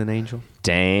 Was an angel.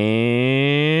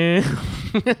 Damn.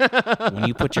 When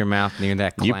you put your mouth near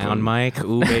that clown mic,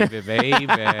 ooh, baby,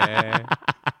 baby.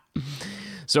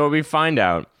 So we find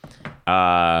out,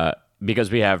 because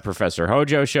we have Professor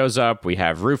Hojo shows up, we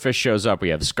have Rufus shows up, we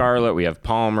have Scarlet, we have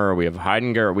Palmer, we have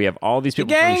Heidinger, we have all these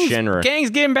people from Shinra.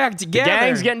 Gang's getting back together.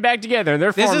 Gang's getting back together.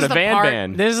 They're forming a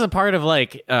band. This is a part of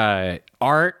like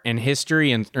art and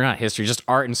history, or not history, just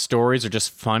art and stories are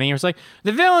just funny. It's like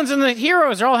the villains and the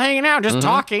heroes are all hanging out, just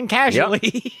talking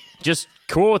casually. Just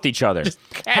cool with each other.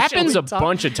 Happens a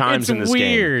bunch of times in this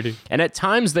weird. game. And at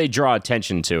times they draw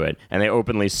attention to it, and they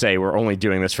openly say, we're only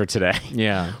doing this for today.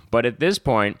 Yeah. But at this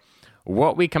point,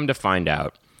 what we come to find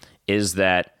out is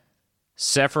that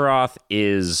Sephiroth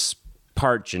is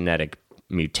part genetic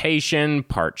mutation,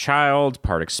 part child,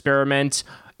 part experiment.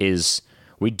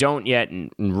 We don't yet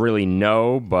really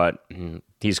know, but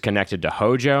he's connected to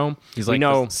Hojo. He's like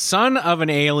the son of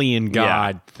an alien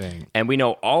god thing. And we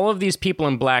know all of these people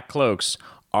in black cloaks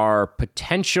are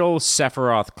potential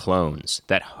Sephiroth clones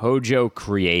that Hojo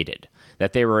created,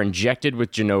 that they were injected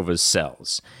with Genova's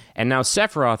cells. And now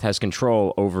Sephiroth has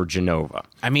control over Genova.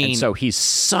 I mean... And so he's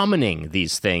summoning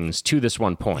these things to this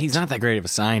one point. He's not that great of a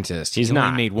scientist. He's only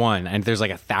not. made one, and there's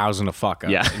like 1,000 to fuck up.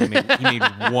 Yeah. He made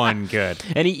one good.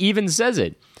 And he even says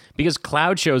it. Because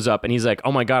Cloud shows up and he's like,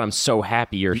 oh my God, I'm so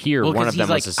happy you're here. Well, one of them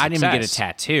like, was a success. I didn't even get a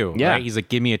tattoo. Yeah. Right? He's like,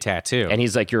 give me a tattoo. And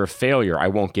he's like, you're a failure. I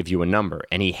won't give you a number.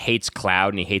 And he hates Cloud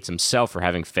and he hates himself for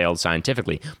having failed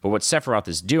scientifically. But what Sephiroth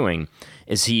is doing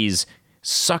is he's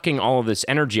sucking all of this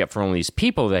energy up from all these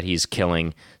people that he's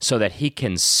killing so that he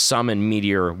can summon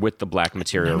Meteor with the black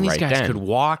materia right then. These guys could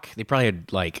walk. They probably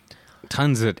had like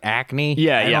tons of acne.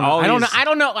 Yeah, I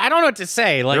don't know what to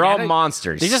say. Like, they're all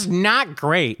monsters. They're just not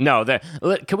great. No,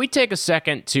 can we take a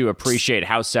second to appreciate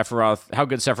how good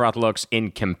Sephiroth looks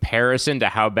in comparison to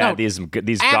how bad these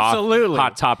goth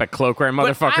Hot Topic cloak wearing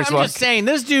motherfuckers I'm look? just saying,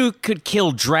 this dude could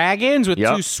kill dragons with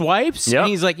 2 swipes. Yep. And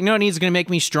he's like, you know what needs going to make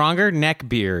me stronger? Neck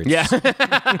beards. Yeah.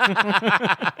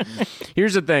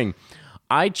 Here's the thing.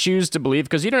 I choose to believe,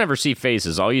 because you don't ever see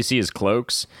faces. All you see is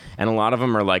cloaks, and a lot of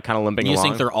them are like kind of limping along. You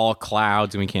think they're all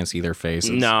clouds and we can't see their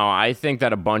faces? No, I think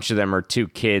that a bunch of them are 2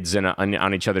 kids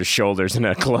on each other's shoulders in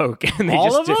a cloak. And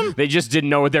they just didn't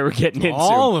know what they were getting into.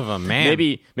 All of them, man.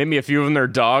 Maybe a few of them are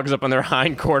dogs up on their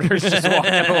hindquarters just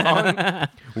walking along.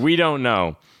 We don't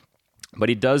know. But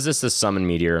he does this to summon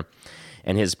Meteor,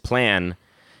 and his plan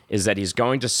is that he's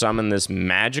going to summon this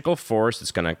magical force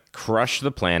that's going to crush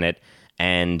the planet,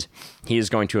 and he is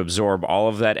going to absorb all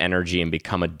of that energy and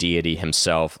become a deity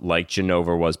himself, like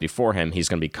Genova was before him. He's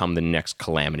going to become the next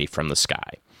calamity from the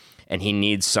sky. And he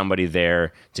needs somebody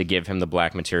there to give him the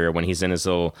black materia when he's in his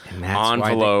little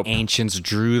envelope. Why the ancients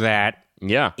drew that.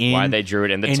 Yeah, why they drew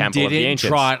it in the Temple of the Ancients. And didn't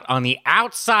draw it on the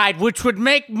outside, which would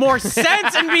make more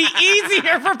sense and be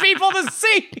easier for people to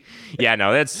see. Yeah,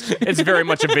 no, it's very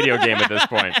much a video game at this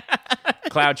point.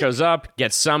 Cloud shows up,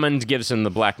 gets summoned, gives him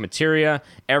the black materia.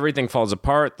 Everything falls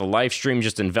apart. The life stream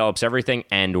just envelops everything,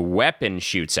 and Weapon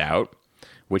shoots out,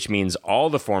 which means all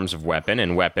the forms of weapon,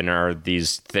 and weapon are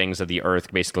these things that the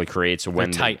Earth basically creates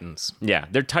when... They're titans. Yeah,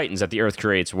 they're titans that the Earth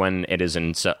creates when it is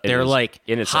in... They're like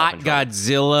hot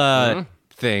Godzilla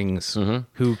things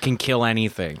who can kill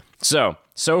anything. So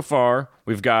far,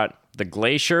 we've got the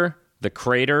glacier, the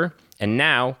crater, and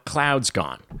now Cloud's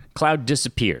gone. Cloud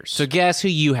disappears. So guess who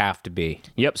you have to be?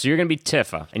 Yep, so you're going to be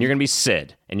Tifa, and you're going to be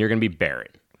Cid, and you're going to be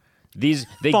Barret.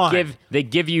 They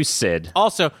give you Cid.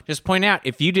 Also, just point out,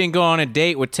 if you didn't go on a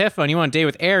date with Tifa and you went on a date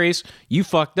with Ares, you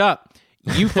fucked up.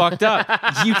 You fucked up.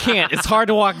 You can't. It's hard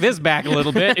to walk this back a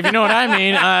little bit, if you know what I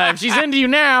mean. If she's into you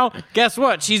now, guess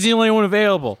what? She's the only one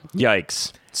available.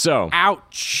 Yikes. So,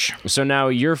 ouch. So now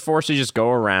you're forced to just go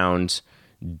around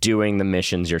doing the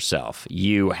missions yourself.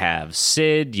 You have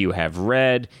Cid, you have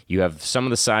Red, you have some of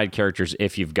the side characters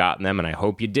if you've gotten them, and I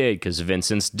hope you did, because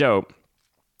Vincent's dope.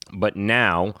 But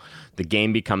now the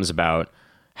game becomes about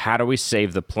how do we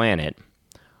save the planet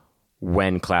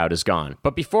when Cloud is gone.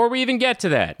 But before we even get to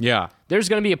that, Yeah. there's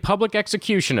going to be a public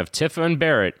execution of Tifa and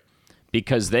Barrett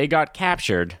because they got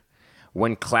captured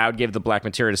when Cloud gave the black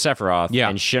materia to Sephiroth, Yeah.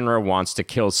 and Shinra wants to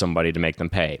kill somebody to make them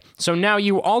pay. So now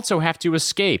you also have to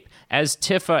escape as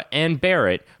Tifa and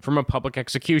Barrett from a public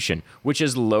execution, which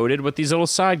is loaded with these little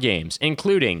side games,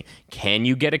 including can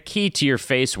you get a key to your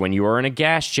face when you are in a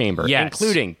gas chamber, Yes.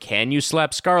 including can you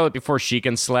slap Scarlet before she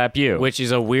can slap you. Which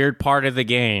is a weird part of the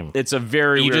game. It's a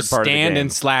very You weird just part of the stand game.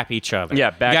 and slap each other. Yeah,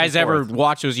 back You guys and ever forth.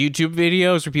 watch those YouTube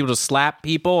videos where people just slap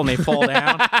people and they fall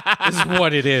down? This is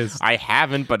what it is. I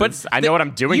haven't, but I know what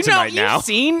I'm doing you know, tonight now.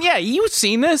 You've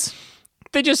seen this.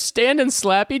 They just stand and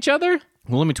slap each other?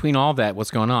 Well, in between all that,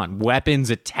 what's going on? Weapons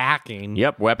attacking.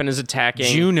 Yep, weapon is attacking.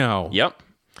 Juno. Yep.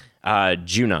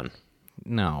 Junon.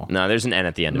 No. No, there's an N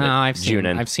at the end of No, it. I've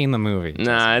Junon. seen the movie.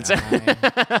 Nah, it's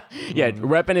yeah.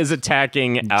 Weapon is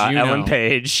attacking Ellen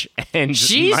Page, and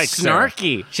She's Mike Sarah.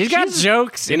 snarky. She's got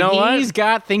jokes. You know what? He's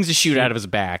got things to shoot out of his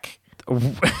back.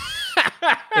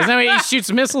 Isn't that why he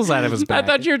shoots missiles out of his I back?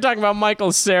 thought you were talking about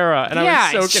Michael Sarah, and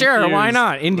yeah, I was so sure. confused. Why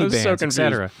not? I Indie was bands, so confused.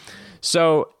 etc.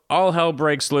 So all hell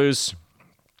breaks loose.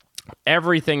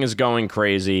 Everything is going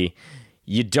crazy.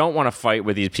 You don't want to fight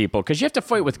with these people because you have to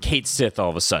fight with Kate Sith all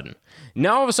of a sudden.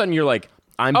 Now all of a sudden you're like,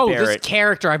 I'm Oh, Barrett this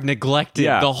character I've neglected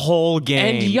Yeah. the whole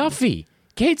game. and Yuffie.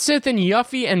 Kate Sith and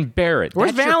Yuffie and Barrett.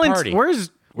 Where's That's your Valence? party.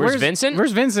 Where's Vincent?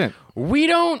 Where's Vincent? We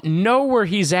don't know where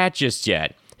he's at just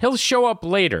yet. He'll show up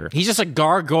later. He's just a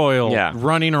gargoyle Yeah.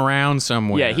 running around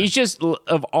somewhere. Yeah, he's just,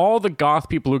 of all the goth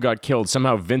people who got killed,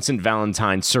 somehow Vincent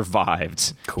Valentine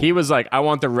survived. He was like, I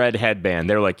want the red headband.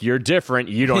 They're like, you're different.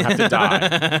 You don't have to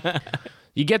die.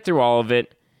 You get through all of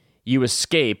it. You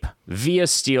escape via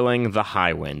stealing the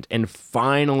Highwind. And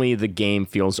finally, the game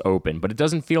feels open. But it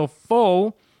doesn't feel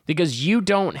full because you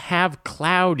don't have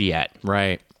Cloud yet.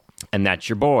 right. And that's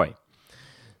your boy.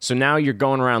 So now you're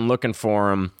going around looking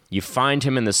for him. You find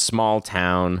him in this small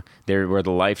town there where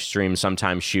the life stream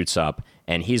sometimes shoots up,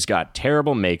 and he's got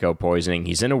terrible Mako poisoning.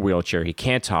 He's in a wheelchair. He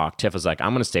can't talk. Tifa's like, I'm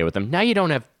going to stay with him. Now you don't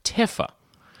have Tifa.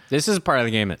 This is part of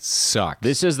the game that sucks.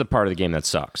 This is the part of the game that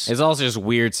sucks. It's also just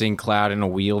weird seeing Cloud in a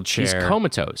wheelchair. He's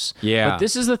comatose. Yeah. But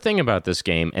this is the thing about this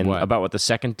game and What? about what the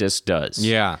second disc does.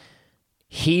 Yeah.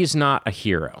 He's not a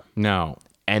hero. No.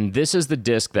 And this is the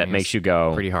disc that makes you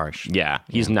go, Pretty harsh. yeah,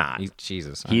 he's not.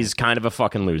 Jesus. He's kind of a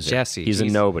fucking loser. Jesse, He's a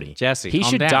Jesus. nobody. Jesse, He calm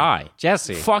should down. die.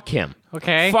 Jesse. Fuck him.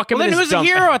 Okay. Fuck him Well, in then his who's dump.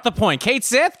 the hero at the point? Kate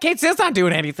Sith? Kate Sith's not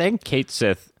doing anything. Kate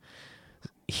Sith,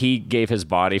 he gave his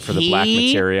body for the black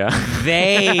materia.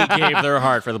 They gave their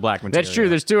heart for the black material. That's true.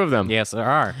 There's two of them. Yes, there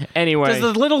are. Anyway. Does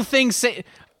the little thing say...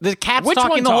 The cat's Which talking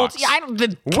one the whole talks? time. I don't.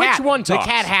 The Which cat, one The talks?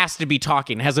 cat has to be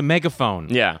talking. Has a megaphone.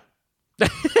 Yeah.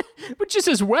 Which is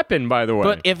his weapon, by the way.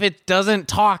 But if it doesn't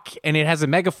talk and it has a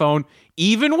megaphone,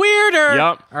 even weirder.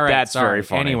 Yup. All right. That's sorry. very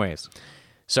funny. Anyways,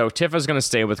 so Tifa's gonna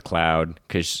stay with Cloud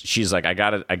because she's like, I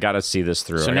gotta see this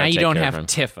through. so I now gotta you take don't care have of him.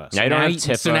 Tifa. Now you don't have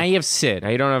Tifa. So now you have Sid. Now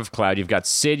you don't have Cloud. You've got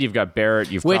Sid. You've got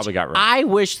Barrett. You've Which probably got Ren. I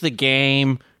wish the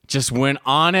game just went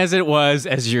on as it was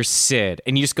as your Sid,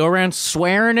 and you just go around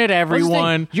swearing at Here's the thing,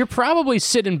 everyone. You're probably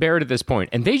Sid and Barrett at this point,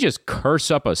 and they just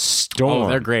curse up a storm. Oh,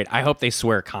 they're great. I hope they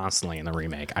swear constantly in the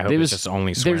remake. I hope It it's was just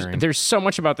only there's, swearing. there's so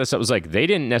much about this that was like they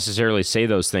didn't necessarily say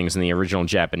those things in the original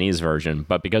Japanese version,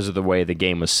 but because of the way the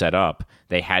game was set up,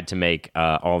 they had to make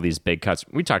all these big cuts.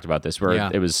 We talked about this where Yeah.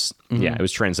 it was it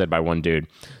was translated by one dude.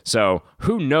 So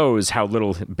who knows how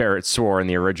little Barrett swore in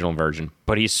the original version,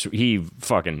 but he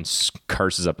fucking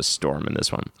curses up a storm in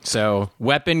this one. So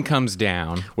weapon comes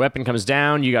down. Weapon comes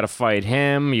down, you got to fight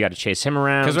him, you got to chase him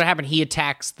around. Because what happened? He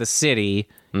attacks the city.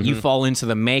 You fall into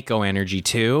the Mako energy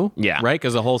too. Yeah. Right?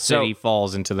 Because the whole city So,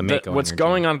 falls into the Mako What's energy.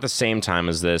 going on at the same time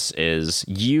as this is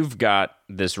you've got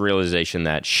this realization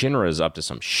that Shinra is up to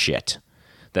some shit.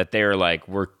 That they're like,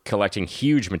 we're collecting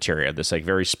huge materia, this like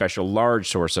very special large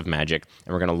source of magic,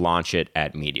 and we're going to launch it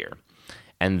at Meteor.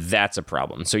 And that's a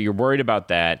problem. So you're worried about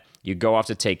that. You go off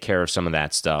to take care of some of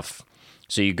that stuff.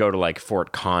 So you go to like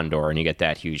Fort Condor and you get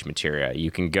that huge materia.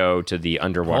 You can go to the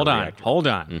underwater Hold on. reactor. Hold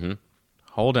on.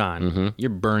 Hold on. You're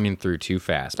burning through too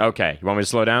fast. Okay, you want me to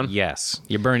slow down? Yes.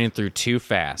 You're burning through too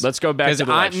fast. Let's go back 'Cause to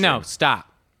the live No, stream.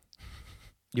 stop.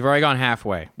 You've already gone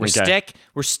halfway. We're Okay.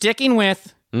 We're sticking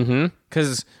with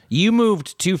because you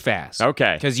moved too fast.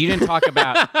 Okay. Because you didn't talk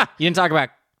about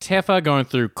Tifa going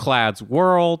through Cloud's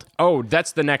world. Oh,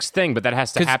 that's the next thing, but that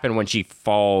has to happen when she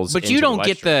falls. But into you the don't life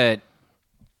get stream.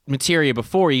 the materia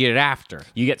before, you get it after.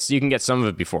 You can get some of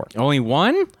it before. Only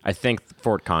one? I think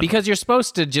Fort Condor. Because you're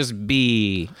supposed to just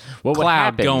be Well, what cloud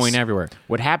happens- going everywhere.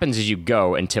 What happens is you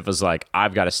go, and Tifa's like,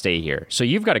 "I've got to stay here." So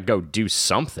you've got to go do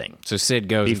something, So Sid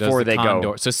goes Before and does they the go.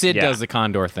 Condor. So Sid Yeah. does the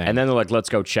Condor thing. and then they're like, "Let's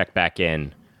go check back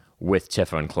in with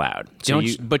Tifa and Cloud." So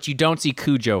but you don't see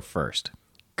Cujo first.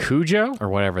 Cujo Or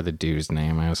whatever the dude's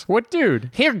name is. What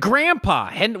dude? Here, Grandpa.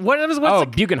 And what's Oh, the,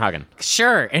 Bugenhagen.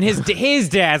 sure. And his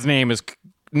dad's name is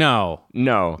no.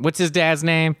 No. What's his dad's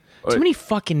name? Too many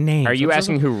fucking names. Are you What's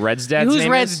asking his- who Red's dad's Who's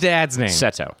name Red's is? dad's name?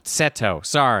 Seto. Seto.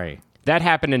 Sorry. That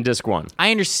happened in disc 1.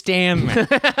 I understand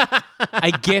that.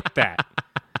 I get that.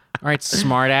 All right,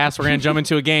 smart ass. We're gonna jump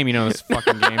into a game. You know this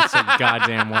fucking game so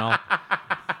goddamn well.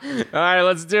 All right,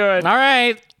 let's do it. All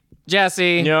right,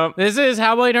 Jesse. Yep. This is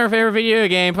How About Our Favorite Video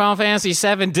Game, Final Fantasy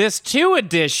VII Disc 2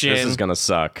 Edition. This is gonna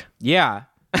suck. Yeah,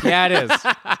 it is.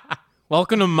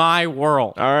 Welcome to my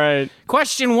world. All right.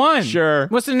 Question 1. Sure.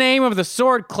 What's the name of the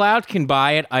sword Cloud can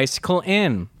buy at Icicle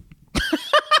Inn?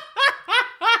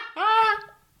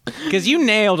 Because you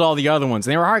nailed all the other ones.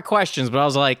 They were hard questions, but I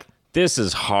was like, This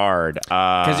is hard.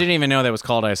 because you didn't even know that was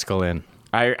called Icicle Inn.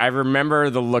 I remember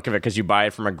the look of it because you buy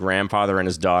it from a grandfather and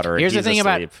his daughter. And Here's the he's thing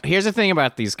asleep.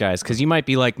 about these guys, because you might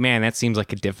be like, man, that seems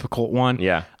like a difficult one.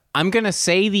 Yeah. I'm gonna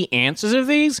say the answers of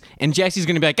these, and Jesse's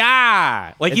gonna be like,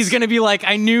 like he's gonna be like,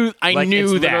 I knew Like,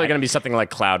 it's that. literally going to be something like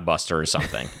Cloudbuster or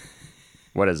something.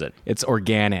 What is it? It's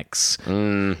organics.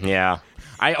 Yeah.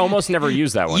 I almost never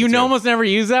use that one. You too. almost never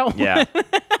use that one. Yeah.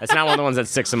 That's not one of the ones that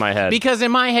sticks in my head. Because in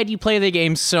my head, you play the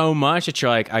game so much that you're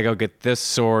like, I go get this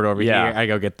sword over Yeah. here, I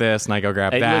go get this, and I go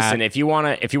grab Hey, that. listen, if you want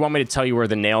me to tell you where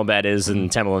the nail bed is in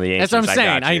Temple of the Ancients, That's what I'm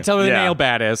saying. got I you. can tell where the Yeah. nail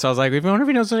bat is. So I was like, I wonder if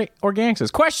he knows what organics is.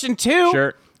 Question 2.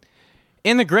 Sure.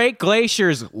 In the Great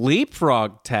Glacier's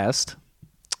leapfrog test,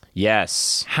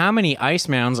 Yes. how many ice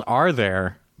mounds are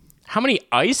there How many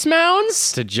ice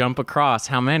mounds? to jump across?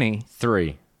 How many?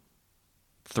 3.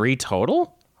 3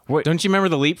 total? Wait. Don't you remember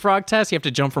the leapfrog test? You have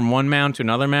to jump from one mound to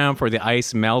another mound before the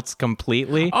ice melts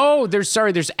completely. Oh, there's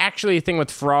actually a thing with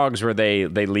frogs where they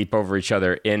leap over each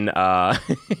other in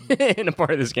in a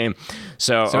part of this game.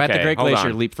 So So at the okay, Great hold Glacier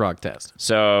on. leapfrog test.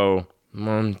 So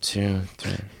 1, 2,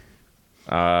 3.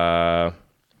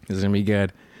 This is gonna be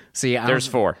good. See, There's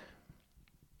 4.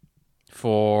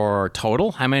 for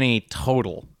total. How many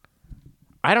total?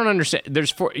 I don't understand. There's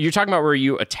 4. You're talking about where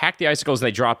you attack the icicles and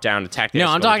they drop down. Attack the No,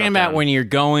 icicles. I'm talking drop about down. when you're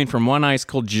going from one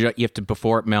icicle. You have to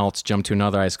before it melts, jump to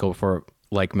another icicle before it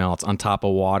like melts on top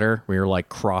of water. Where you're like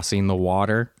crossing the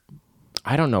water.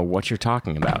 I don't know what you're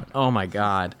talking about. Oh my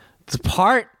god, it's a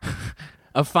part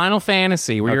of Final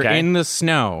Fantasy where you're Okay. in the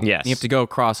snow. Yes. You have to go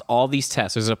across all these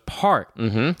tests. There's a part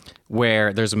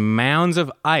where there's mounds of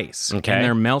ice Okay. and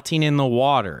they're melting in the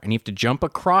water, and you have to jump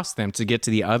across them to get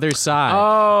to the other side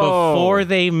Oh. before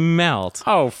they melt.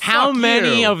 Oh, how fuck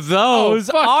many you. of those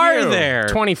Oh, fuck are you. there?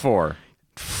 24.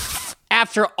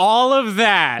 After all of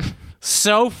that,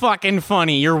 so fucking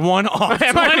funny. You're one off.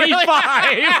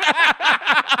 25.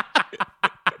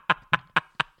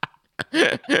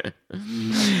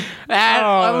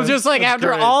 I was just like, after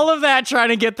great. all of that, trying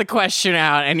to get the question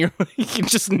out, and you can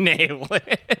just nail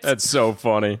it. That's so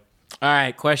funny. All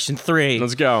right, question 3.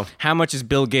 Let's go. How much is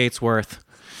Bill Gates worth?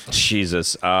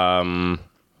 Jesus.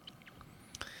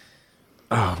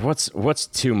 What's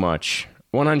too much?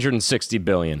 160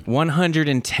 billion.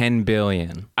 110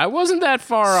 billion. I wasn't that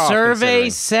far off. Survey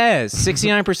considering. says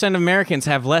 69% of Americans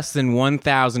have less than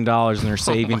 $1,000 in their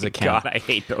savings account. God, I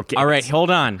hate Bill Gates. All right,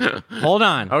 hold on.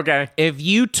 Okay. If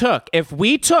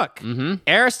we took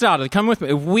Aristotle, come with me.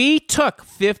 If we took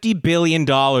 $50 billion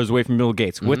away from Bill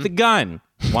Gates with the gun,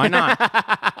 why not?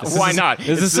 Why not? This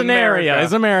is a It's scenario. America.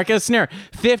 It's America's scenario.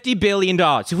 $50 billion.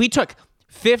 If we took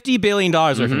 $50 billion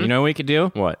away from him, you know what we could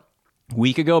do? What?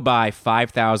 We could go buy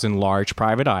 5,000 large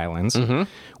private islands.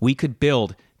 We could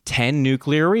build 10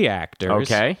 nuclear reactors.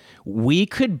 Okay. We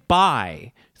could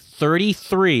buy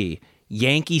 33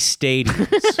 Yankee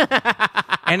stadiums.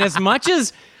 And as much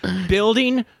as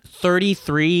building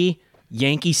 33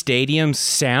 Yankee stadiums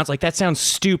sounds like that sounds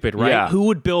stupid, right? Yeah. Who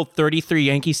would build 33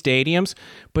 Yankee stadiums?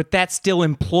 But that still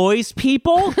employs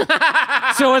people.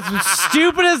 So as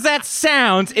stupid as that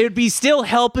sounds, it would be still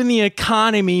helping the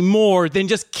economy more than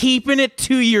just keeping it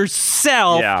to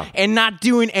yourself Yeah. and not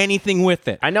doing anything with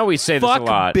it. I know we say this Fuck a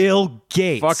lot. Bill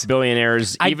Gates. Fuck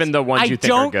billionaires, even the ones you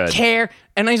think are good. I don't care.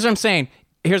 And here's what I'm saying.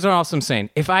 Here's what else I'm saying.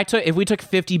 If we took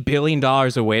 $50 billion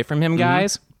away from him,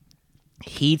 guys,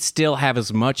 he'd still have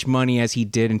as much money as he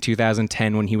did in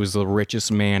 2010 when he was the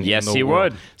richest man Yes, in the he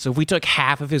world. would. So if we took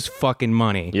half of his fucking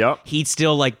money, Yep. he'd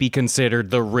still like be considered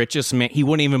the richest man. He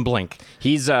wouldn't even blink.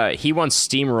 He once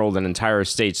steamrolled an entire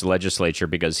state's legislature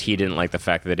because he didn't like the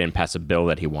fact that they didn't pass a bill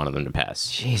that he wanted them to pass.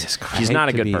 Jesus Christ. He's not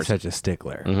a to good be person. such a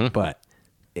stickler, but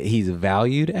he's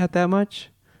valued at that much,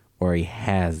 or he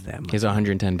has that much. He's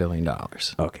 $110 billion.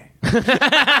 Okay.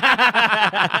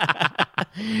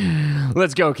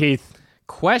 Let's go, Keith.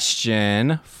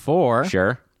 Question 4.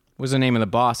 Sure. Was the name of the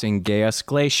boss in Gaius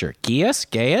Glacier? Gaius?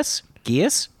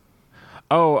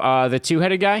 Oh, the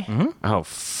two-headed guy? Mm-hmm. Oh,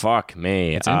 fuck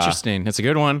me. It's interesting. It's a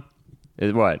good one.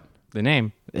 What? The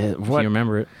name. If What? you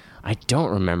remember it. I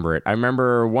don't remember it. I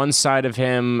remember one side of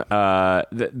him.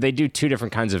 They do two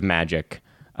different kinds of magic.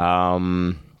 I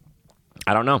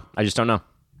don't know. I just don't know.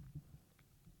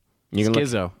 You can look-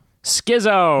 Schizo.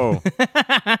 Skizzo.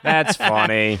 That's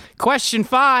funny. Question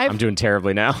 5. I'm doing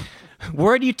terribly now.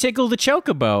 Where do you tickle the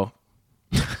chocobo?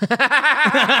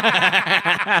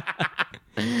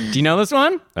 Do you know this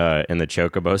one? In the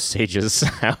Chocobo Sage's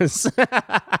house.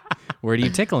 Where do you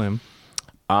tickle him?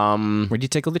 Where do you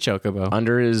tickle the chocobo?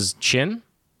 Under his chin?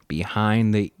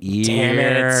 Behind the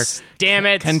ear. Damn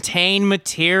it. Contain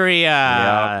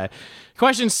materia. Yep.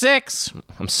 Question 6.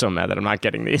 I'm so mad that I'm not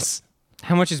getting these.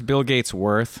 How much is Bill Gates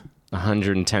worth?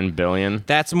 110 billion.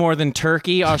 That's more than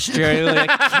Turkey, Australia,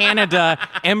 Canada,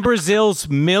 and Brazil's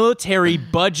military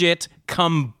budget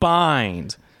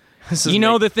combined. You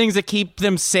know the things that keep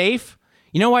them safe?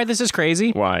 You know why this is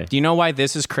crazy? Why? Do you know why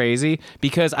this is crazy?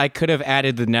 Because I could have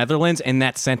added the Netherlands and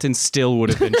that sentence still would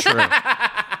have been true.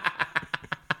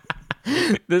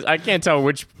 I can't tell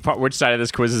which side of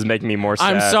this quiz is making me more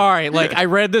sad. I'm sorry. Like, I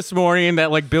read this morning that,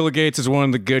 like, Bill Gates is one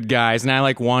of the good guys, and I,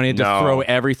 like, wanted to No. throw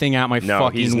everything out my No,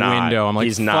 fucking he's not. window. I'm like,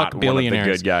 He's fuck not one of the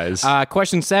billionaires. good guys.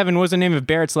 Question 7 was the name of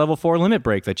Barrett's level 4 limit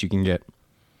break that you can get.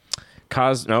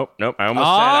 Nope. I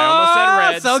almost said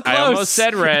Reds. So close. I almost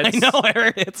said Reds. I know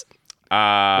where it is.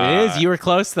 It is. You were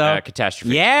close, though.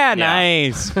 Catastrophe. Yeah,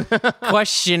 nice.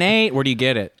 Question 8. Where do you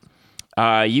get it?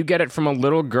 You get it from a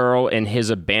little girl in his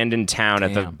abandoned town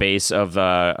at the Damn. base of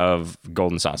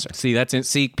Golden Saucer. See, that's it.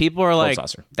 See, people are like,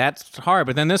 saucer. that's hard.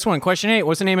 But then this one, question 8.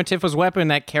 What's the name of Tifa's weapon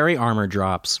that carry armor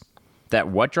drops? That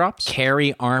what drops?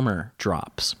 Carry armor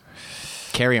drops.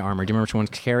 Carry armor. Do you remember which one's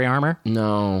carry armor?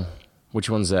 No. Which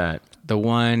one's that? The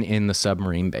one in the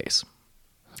submarine base.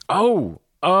 Oh.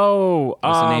 What's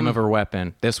the name of her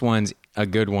weapon? This one's a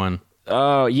good one.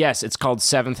 Oh, yes. It's called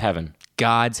Seventh Heaven.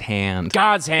 God's hand.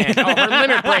 God's hand. Oh, her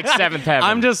limit break Seventh Heaven.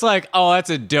 I'm just like, oh, that's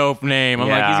a dope name. I'm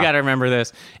like, Yeah. he's got to remember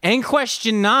this. And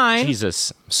question 9.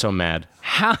 Jesus. I'm so mad.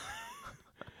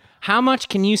 How much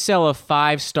can you sell a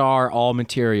 5-star all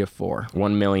materia for?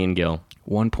 1 million gil.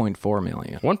 1.4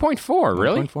 million. 1.4,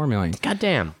 really? 1.4 million. God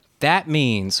damn. That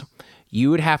means you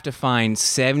would have to find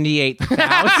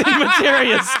 78,000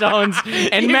 materia stones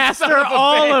and master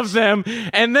all of them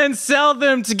and then sell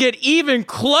them to get even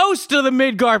close to the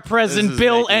Midgard present is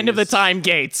Bill making end of the this- time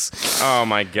Gates. Oh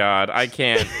my God. I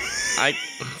can't.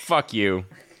 Fuck you.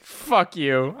 Fuck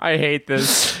you. I hate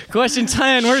this. Question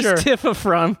 10, where's Sure. Tifa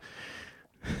from?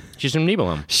 She's from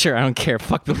Nibelheim. Sure, I don't care.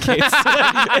 Fuck Bill Gates.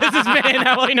 This is man,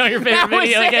 how will you know your favorite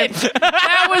video game?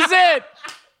 That was it.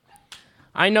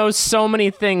 I know so many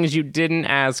things you didn't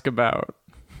ask about.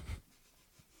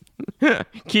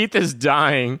 Keith is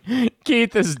dying.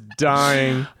 Keith is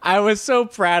dying. I was so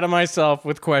proud of myself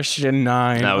with question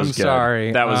 9. That was I'm good.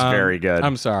 sorry. That was very good.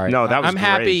 I'm sorry. No, that was I'm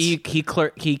happy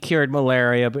great. he cured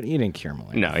malaria, but he didn't cure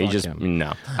malaria. No, he Fuck just him.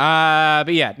 no.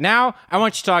 But yeah, now I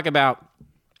want you to talk about,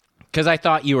 because I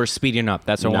thought you were speeding up.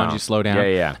 That's why I No. wanted you to slow down.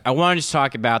 Yeah. I wanted to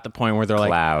talk about the point where they're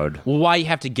Cloud. like, well, why you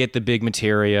have to get the big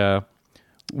materia,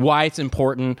 why it's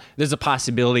important. There's a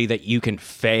possibility that you can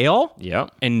fail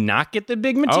Yep. and not get the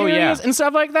big Oh, materials yeah. and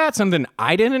stuff like that. Something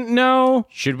I didn't know.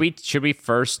 Should we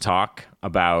first talk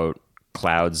about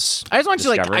Cloud's I just want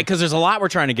you to discovery? because there's a lot we're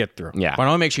trying to get through. Yeah. But I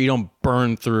want to make sure you don't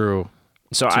burn through.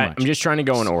 So much. I'm just trying to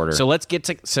go in order. So let's get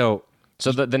to So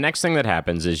the next thing that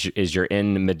happens is you're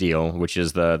in Midil, which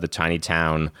is the tiny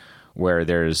town where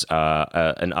there's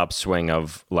an upswing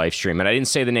of live stream. And I didn't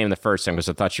say the name the first time because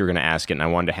I thought you were going to ask it, and I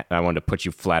wanted to put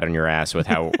you flat on your ass with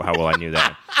how well I knew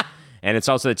that. And it's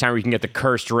also the time where you can get the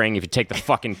cursed ring if you take the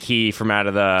fucking key from out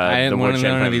of the I didn't want to know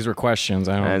none of woodshed. these were questions.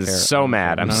 I don't I'm care. so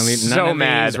mad. I'm None of these- so none of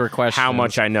mad these were questions. how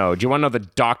much I know. Do you want to know the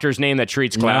doctor's name that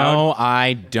treats Cloud? No,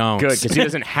 I don't. Good, because he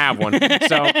doesn't have one.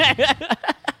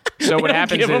 So what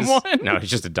happens give him is one? no, he's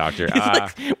just a doctor.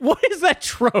 What is that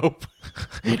trope?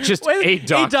 Just a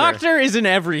doctor. A doctor is in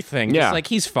everything. Yeah. Just like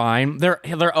he's fine.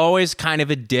 They're always kind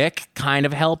of a dick, kind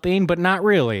of helping, but not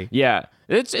really. Yeah.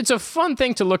 It's a fun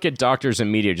thing to look at doctors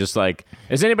and media. Just like,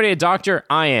 is anybody a doctor?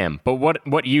 I am. But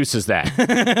what use is that?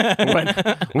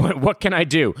 what can I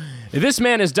do? This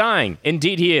man is dying.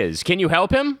 Indeed, he is. Can you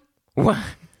help him? What?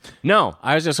 No.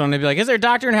 I was just wanting to be like, is there a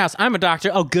doctor in the house? I'm a doctor.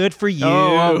 Oh, good for you.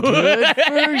 Oh, good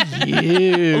for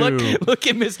you. Look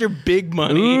at Mr. Big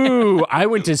Money. Ooh, I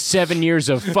went to 7 years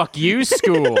of fuck you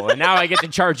school, and now I get to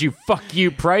charge you fuck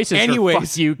you prices Anyways, for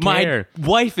fuck you care. my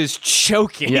wife is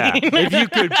choking. Yeah, if you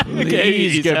could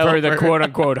please give her the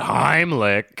quote-unquote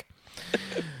Heimlich.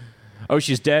 Oh,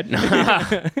 she's dead?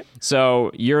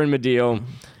 So you're in Medeal,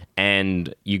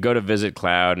 and you go to visit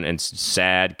Cloud, and it's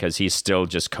sad because he's still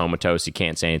just comatose. He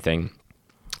can't say anything.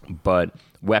 But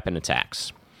weapon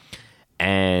attacks.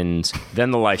 And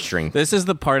then the life string. This is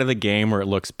the part of the game where it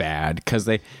looks bad because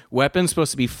weapon's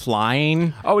supposed to be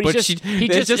flying. Oh, but he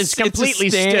just is completely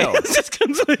still. It's just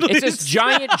completely It's this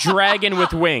giant dragon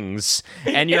with wings,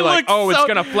 and you're It like, looks oh, it's so-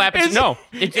 gonna flap. it's- No,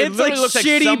 it it's literally like looks like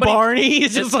shitty somebody, Barney.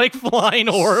 It's just like flying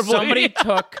horribly. somebody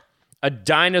took a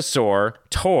dinosaur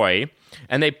toy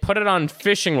and they put it on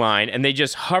fishing line and they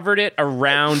just hovered it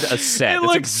around a set. It That's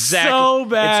looks exactly, so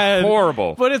bad. It's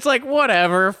horrible. But it's like,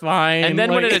 whatever, fine. And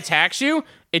then when it attacks you,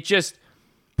 it just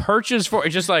perches for. It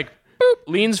just like boop,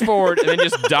 leans forward and then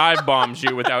just dive bombs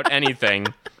you without anything.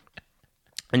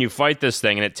 And you fight this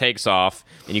thing and it takes off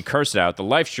and you curse it out. The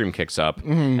life stream kicks up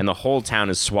and the whole town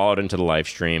is swallowed into the life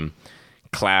stream,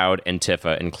 Cloud and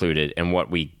Tifa included. And what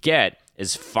we get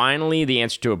is finally the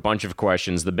answer to a bunch of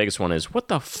questions. The biggest one is, what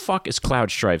the fuck is Cloud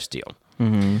Strife's deal?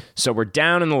 So we're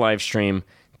down in the live stream.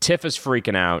 Tifa's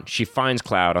freaking out. She finds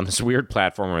Cloud on this weird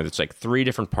platform where there's like 3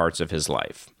 different parts of his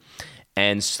life.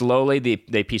 And slowly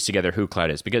they piece together who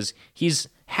Cloud is because he's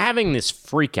having this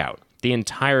freak out the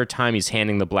entire time he's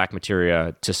handing the black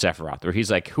materia to Sephiroth, where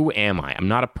he's like, who am I? I'm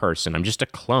not a person. I'm just a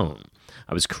clone.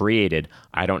 I was created.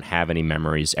 I don't have any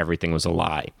memories. Everything was a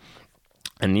lie.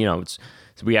 And, you know,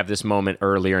 we have this moment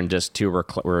earlier in Disc 2 where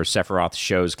Sephiroth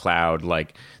shows Cloud,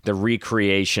 like, the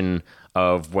recreation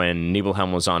of when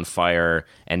Nibelheim was on fire,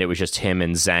 and it was just him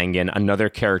and Zangan, another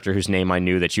character whose name I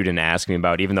knew that you didn't ask me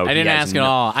about, even though I didn't ask at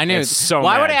all. I knew. It's so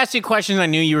Why mad. would I ask you questions I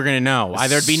knew you were going to know?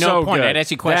 There'd be no So point. good. I'd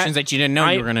ask you questions that you didn't know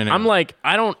you were going to know. I'm like,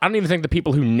 I don't even think the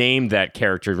people who named that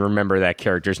character remember that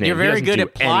character's name. You're He very doesn't good do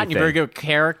at plot. anything. You're very good at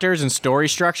characters and story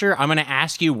structure. I'm going to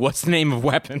ask you what's the name of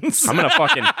weapons. I'm gonna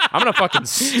fucking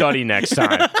study next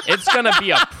time. It's gonna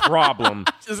be a problem.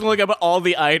 Just look up all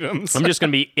the items. I'm just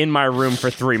gonna be in my room for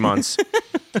 3 months.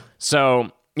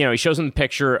 So, you know, he shows him the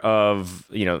picture of,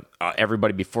 you know,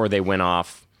 everybody before they went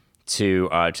off to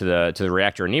the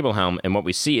reactor in Nibelheim, and what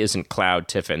we see isn't Cloud,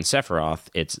 Tifa, and Sephiroth.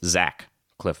 It's Zack,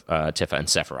 Tifa, and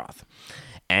Sephiroth.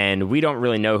 And we don't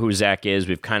really know who Zack is.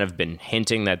 We've kind of been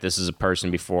hinting that this is a person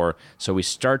before, so we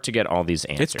start to get all these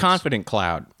answers. It's Confident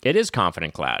Cloud. It is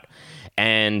Confident Cloud.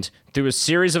 And through a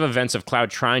series of events of Cloud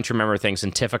trying to remember things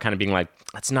and Tifa kind of being like,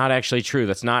 that's not actually true.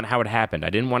 That's not how it happened. I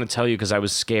didn't want to tell you because I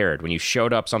was scared. When you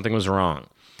showed up, something was wrong.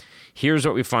 Here's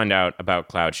what we find out about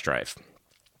Cloud Strife.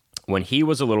 When he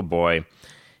was a little boy,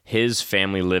 his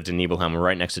family lived in Nibelheim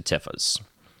right next to Tifa's.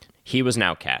 He was an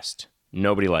outcast.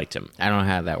 Nobody liked him. I don't know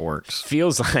how that works.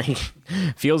 Feels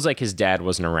like his dad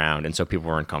wasn't around, and so people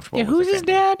weren't comfortable Yeah, with who's the his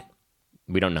family. dad?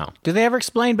 We don't know. Do they ever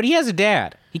explain? But he has a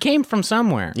dad. He came from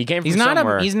somewhere. He came from he's not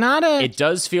somewhere. He's not a. It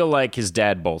does feel like his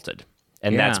dad bolted.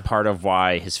 And Yeah. that's part of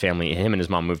why his family, him and his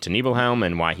mom moved to Nibelheim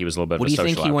and why he was a little bit What do of a you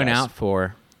social think he went outcast. out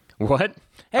for? What?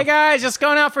 Hey guys, just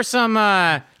going out for some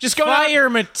Just going out- fire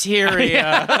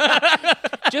materia.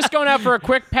 Just going out for a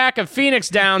quick pack of Phoenix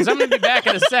Downs. I'm going to be back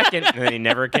in a second. And then he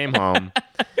never came home.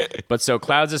 But so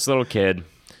Cloud's this little kid.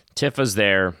 Tifa's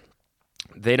there.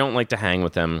 They don't like to hang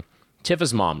with him.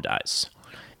 Tifa's mom dies.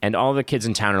 And all the kids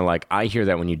in town are like, I hear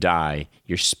that when you die,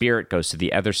 your spirit goes to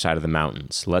the other side of the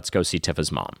mountains. Let's go see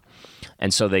Tifa's mom.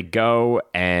 And so they go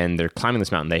and they're climbing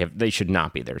this mountain. They should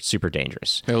not be there. It's super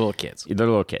dangerous. They're little kids. They're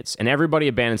little kids. And everybody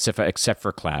abandons Tifa except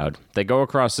for Cloud. They go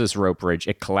across this rope bridge.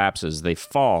 It collapses. They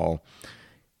fall.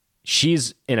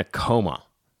 She's in a coma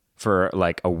for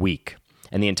like a week.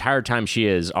 And the entire time she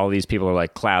is, all these people are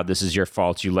like, Cloud, this is your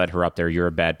fault. You let her up there. You're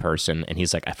a bad person. And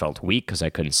he's like, I felt weak because I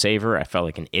couldn't save her. I felt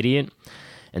like an idiot.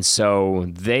 And so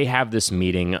they have this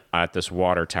meeting at this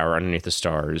water tower underneath the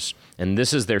stars. And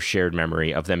this is their shared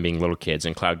memory of them being little kids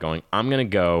and Cloud going, I'm going to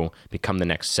go become the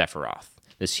next Sephiroth,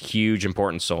 this huge,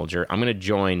 important soldier. I'm going to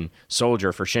join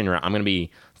soldier for Shinra. I'm going to be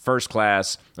first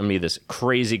class. I'm going to be this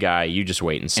crazy guy. You just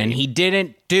wait and see. And he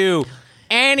didn't do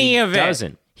any of it.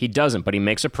 Doesn't. He doesn't, but he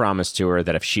makes a promise to her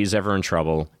that if she's ever in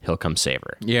trouble, he'll come save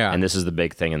her. Yeah. And this is the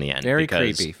big thing in the end. Very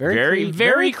because creepy.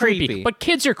 Very creepy. But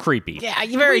kids are creepy. Yeah,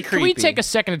 very Can we creepy. take a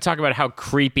second to talk about how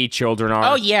creepy children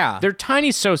are? Oh, yeah. They're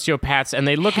tiny sociopaths, and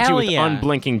they look at you Hell with yeah.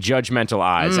 unblinking, judgmental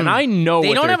eyes. And I know They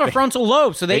what don't they're have a frontal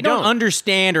lobe, so they don't don't.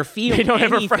 understand or feel They don't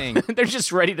anything. have a They're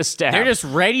just ready to stab. They're just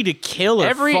ready to kill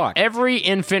or fuck. Every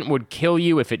infant would kill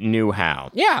you if it knew how.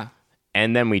 Yeah.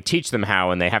 And then we teach them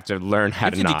how, and they have to learn how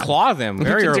You to have to not. declaw them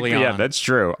very early on. Yeah, that's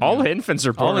true. All infants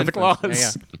are born with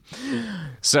infants. claws.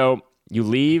 So you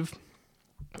leave,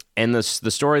 and the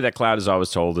story that Cloud is always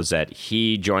told is that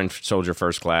he joined Soldier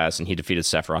First Class, and he defeated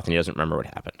Sephiroth, and he doesn't remember what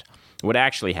happened. What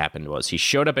actually happened was he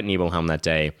showed up at Nibelheim that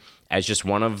day as just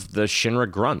one of the Shinra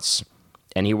grunts,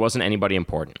 and he wasn't anybody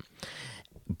important.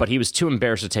 But he was too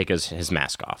embarrassed to take his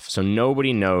mask off, so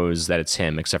nobody knows that it's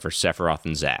him except for Sephiroth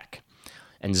and Zack.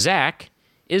 And Zack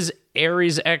is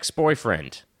Ares'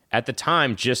 ex-boyfriend. At the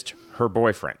time, just her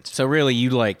boyfriend. So really,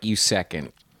 you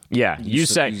second. Yeah, you you in a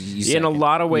second.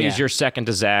 lot of ways, Yeah. you're second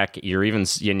to Zack. You're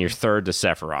you're third to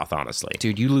Sephiroth, honestly.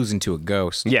 Dude, you losing to a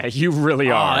ghost. Yeah, you really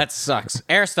are. Oh, that sucks.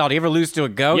 Aristotle, do you ever lose to a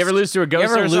ghost? You ever lose to a ghost? You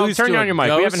ever Aristotle? lose Turn to on a your mic. We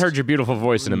ghost? haven't heard your beautiful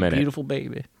voice in a minute. Beautiful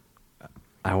baby.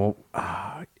 I won't.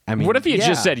 I mean, What if you yeah.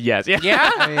 just said yes? Yeah.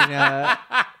 Yeah?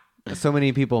 I mean, so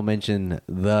many people mention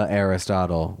the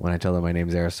Aristotle when I tell them my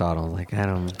name's Aristotle. I'm like, I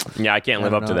don't. Yeah, I can't I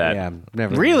live don't up to know. that. Yeah,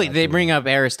 never. Really? They bring up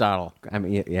Aristotle. I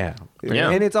mean, yeah.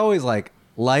 Yeah. And it's always like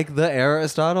the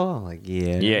Aristotle. I'm like,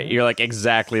 yeah. Yeah, you're like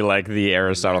exactly like the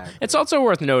Aristotle. It's also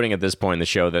worth noting at this point in the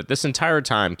show that this entire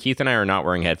time, Keith and I are not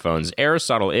wearing headphones.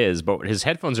 Aristotle is, but his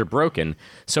headphones are broken,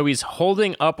 so he's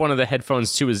holding up one of the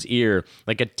headphones to his ear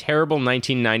like a terrible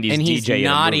 1990s And he's DJ. in a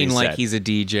nodding movie like set. he's a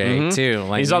DJ, too.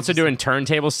 Like He's also doing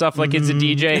turntable stuff like he's a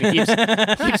DJ, and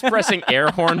he keeps pressing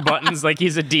air horn buttons like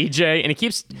he's a DJ, and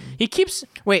he keeps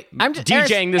Wait, I'm just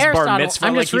DJing this bar Aristotle, mitzvah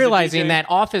I'm like just he's a realizing DJ. that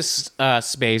Office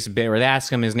Space bit where they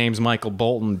ask him his name's Michael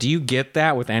Bolton. Do you get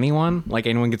that with anyone? Like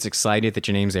anyone gets excited that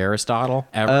your name's Aristotle?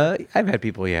 Ever? I've had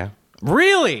people, yeah.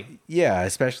 Really? Yeah,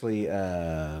 especially.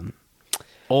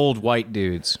 Old white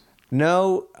dudes.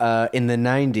 No, in the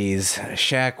 90s,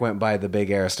 Shaq went by the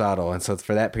big Aristotle. And so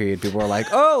for that period, people were like,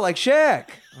 oh, like Shaq.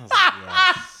 I was like,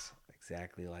 yes,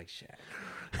 exactly like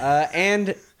Shaq.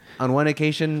 And on one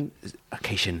occasion,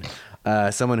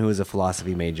 someone who was a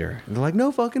philosophy major. And they're like,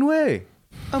 no fucking way.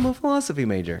 I'm a philosophy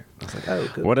major. I was like, oh,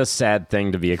 cool. What a sad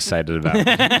thing to be excited about.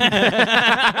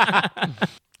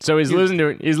 So he's losing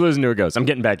to a ghost. I'm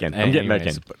getting back in. I'm getting back in.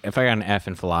 Anyways, if I got an F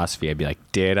in philosophy, I'd be like,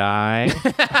 did I?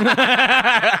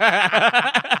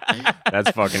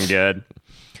 That's fucking good.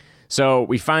 So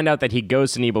we find out that he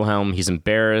goes to Nibelheim. He's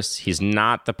embarrassed. He's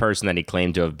not the person that he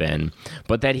claimed to have been,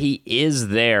 but that he is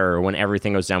there when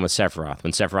everything goes down with Sephiroth.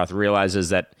 When Sephiroth realizes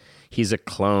that he's a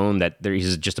clone, that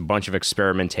he's just a bunch of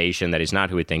experimentation, that he's not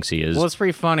who he thinks he is. Well, it's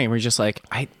pretty funny. We're just like,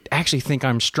 I actually think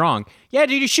I'm strong. Yeah,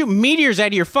 dude, you shoot meteors out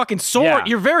of your fucking sword.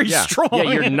 You're very strong.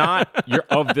 Yeah, you're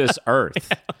of this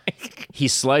earth. He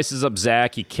slices up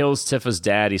Zack. He kills Tifa's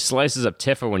dad. He slices up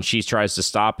Tifa when she tries to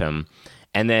stop him.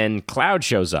 And then Cloud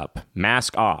shows up,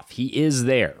 mask off. He is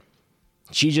there.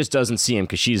 She just doesn't see him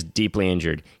because she's deeply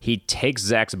injured. He takes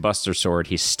Zack's Buster Sword.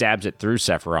 He stabs it through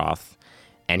Sephiroth.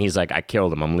 And he's like, I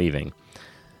killed him. I'm leaving.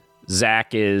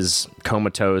 Zack is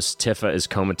comatose. Tifa is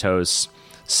comatose.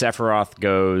 Sephiroth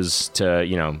goes to,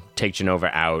 take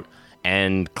Jenova out.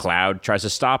 And Cloud tries to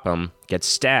stop him, gets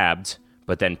stabbed,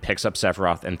 but then picks up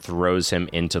Sephiroth and throws him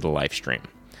into the life stream.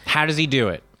 How does he do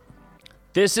it?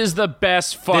 This is the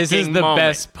best fucking This is the moment.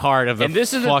 best part of the And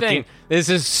this is the fucking... thing. This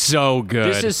is so good.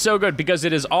 This is so good because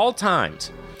it is all timed.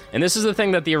 And this is the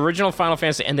thing that the original Final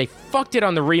Fantasy, and they fucked it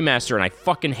on the remaster, and I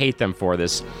fucking hate them for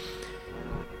this.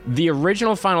 The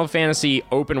original Final Fantasy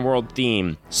open world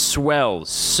theme swells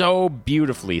so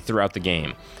beautifully throughout the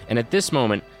game. And at this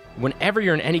moment, whenever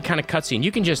you're in any kind of cutscene,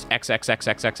 you can just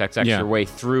XXXXXXX Yeah. your way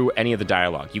through any of the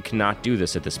dialogue. You cannot do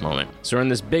this at this moment. So we're in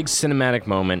this big cinematic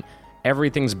moment.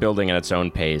 Everything's building at its own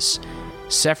pace.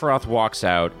 Sephiroth walks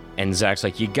out, and Zack's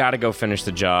like, you gotta go finish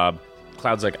the job.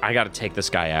 Cloud's like, I gotta take this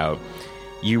guy out.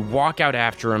 You walk out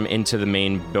after him into the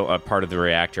main part of the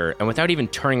reactor, and without even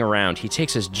turning around, he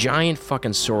takes his giant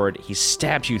fucking sword, he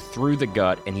stabs you through the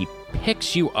gut, and he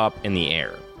picks you up in the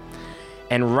air.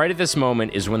 And right at this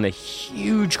moment is when the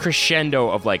huge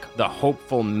crescendo of like the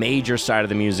hopeful major side of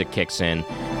the music kicks in.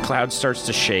 Cloud starts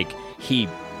to shake. He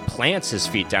plants his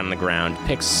feet down on the ground,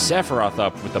 picks Sephiroth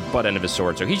up with the butt end of his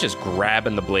sword, so he's just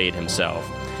grabbing the blade himself.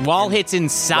 Wall hits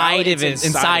inside hits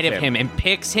of him and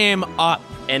picks him up.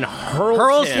 And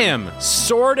hurls him,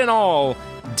 sword and all,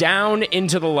 down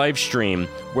into the live stream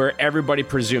where everybody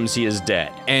presumes he is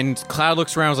dead. And Cloud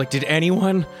looks around and was like, did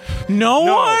anyone? No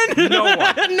one? No one.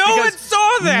 No one Because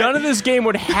saw that. None of this game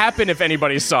would happen if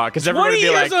anybody saw it, because everybody would be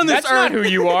 20 like, years on this that's not earth." who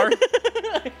you are.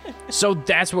 So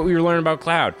that's what we were learning about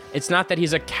Cloud. It's not that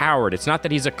he's a coward. It's not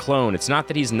that he's a clone. It's not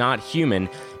that he's not human.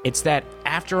 It's that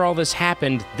after all this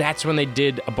happened, that's when they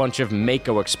did a bunch of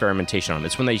Mako experimentation on him.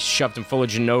 It's when they shoved him full of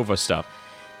Genova stuff.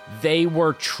 They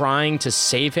were trying to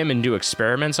save him and do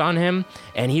experiments on him,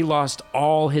 and he lost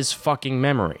all his fucking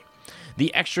memory.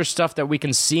 The extra stuff that we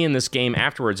can see in this game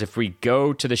afterwards, if we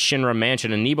go to the Shinra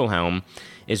mansion in Nibelheim,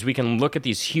 is we can look at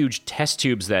these huge test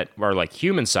tubes that are like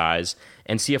human size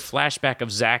and see a flashback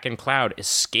of Zack and Cloud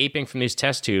escaping from these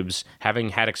test tubes, having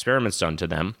had experiments done to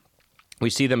them. We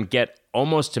see them get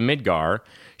almost to Midgar.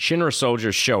 Shinra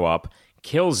soldiers show up,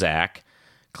 kill Zack.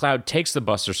 Cloud takes the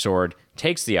Buster Sword,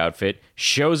 takes the outfit,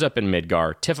 shows up in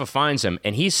Midgar. Tifa finds him,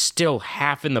 and he's still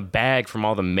half in the bag from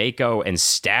all the Mako and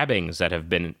stabbings that have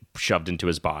been shoved into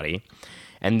his body.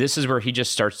 And this is where he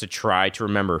just starts to try to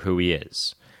remember who he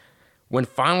is. When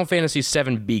Final Fantasy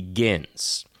VII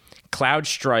begins, Cloud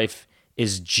Strife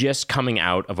is just coming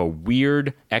out of a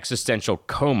weird existential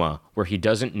coma where he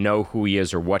doesn't know who he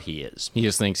is or what he is. He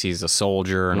just thinks he's a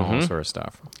soldier and all that sort of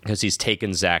stuff. Because he's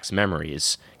taken Zack's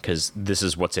memories, because this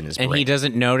is what's in his brain. And he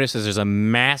doesn't notice that there's a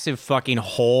massive fucking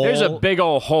hole. There's a big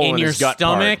old hole in your his gut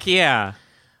stomach. part. Yeah.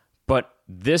 But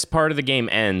this part of the game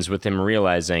ends with him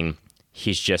realizing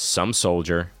he's just some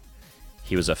soldier.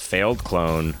 He was a failed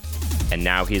clone, and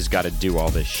now he's got to do all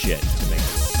this shit to make it.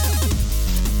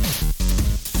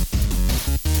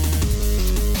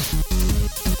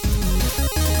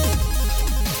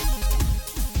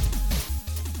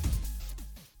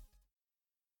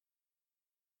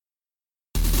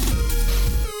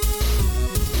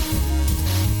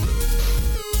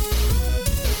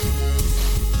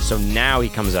 So now he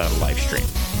comes out of the live stream.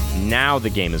 Now the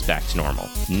game is back to normal.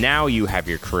 Now you have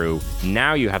your crew.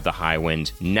 Now you have the high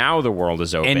wind. Now the world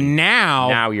is open. And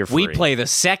now you're we free. play the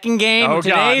second game Oh, of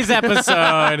today's God.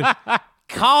 episode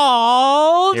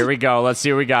called Here we go. Let's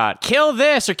see what we got. Kill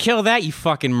This or Kill That, you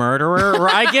fucking murderer. Where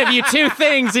I give you two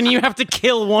things and you have to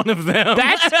kill one of them.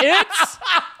 That's it?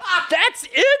 That's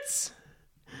it?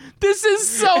 This is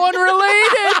so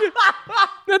unrelated.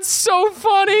 That's so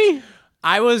funny.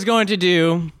 I was going to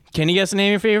do, can you guess the name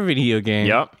of your favorite video game?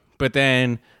 Yep. But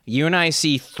then you and I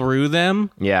see through them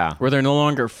Yeah. where they're no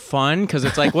longer fun because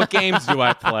it's like, what games do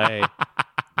I play?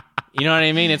 You know what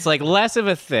I mean? It's like less of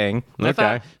a thing.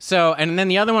 Okay. And then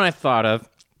the other one I thought of,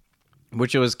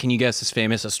 which was, can you guess this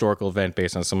famous historical event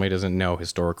based on somebody who doesn't know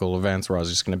historical events, where I was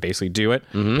just going to basically do it.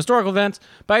 Historical events,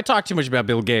 but I talked too much about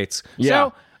Bill Gates. Yeah.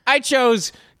 So I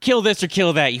chose Kill This or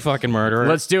Kill That, you fucking murderer.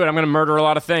 Let's do it. I'm going to murder a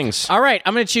lot of things. All right,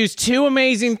 I'm going to choose two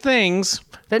amazing things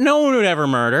that no one would ever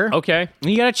murder. Okay.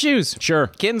 And you got to choose. Sure.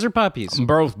 Kittens or puppies?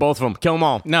 Both of them. Kill them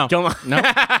all. No. Kill them all. No.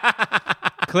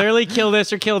 Clearly Kill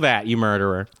This or Kill That, you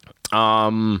murderer.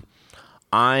 I'm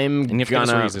And you have to give us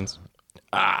gonna... reasons.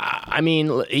 I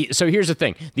mean, so here's the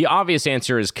thing. The obvious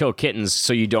answer is kill kittens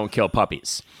so you don't kill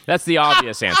puppies. That's the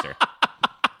obvious answer.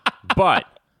 But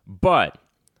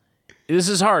this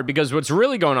is hard because what's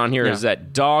really going on here is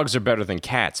that dogs are better than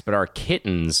cats, but are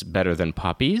kittens better than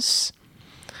puppies?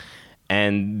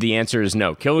 And the answer is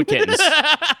no. Kill the kittens.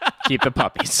 Keep the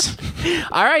puppies.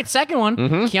 All right, second one.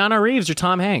 Keanu Reeves or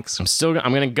Tom Hanks?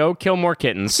 I'm going to go kill more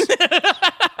kittens.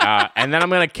 And then I'm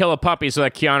going to kill a puppy so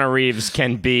that Keanu Reeves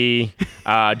can be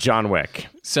John Wick.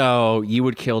 So you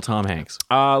would kill Tom Hanks.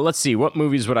 Let's see. What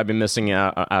movies would I be missing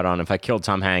out on if I killed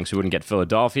Tom Hanks? We wouldn't get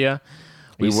Philadelphia.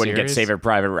 We you wouldn't serious? get Saving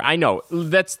Private Ryan. I know.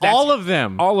 That's All of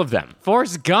them. All of them.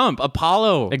 Forrest Gump,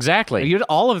 Apollo. Exactly. You did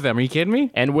all of them. Are you kidding me?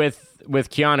 And with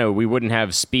Keanu, we wouldn't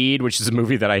have Speed, which is a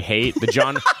movie that I hate.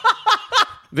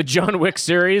 The John Wick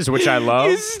series, which I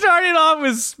love. You started off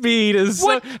with Speed.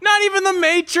 Not even The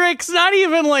Matrix. Not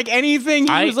even like anything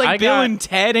he was like I Bill got- and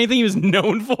Ted. Anything he was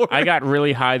known for. I got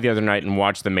really high the other night and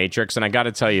watched The Matrix, and I got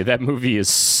to tell you, that movie is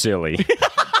silly.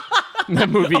 That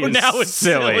movie is now it's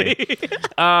silly.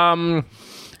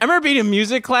 I remember being in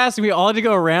music class and we all had to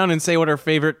go around and say what our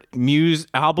favorite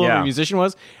album Yeah. or musician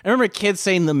was. I remember kids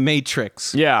saying The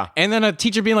Matrix. Yeah. And then a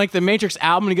teacher being like, The Matrix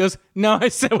album, and he goes, no, I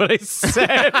said what I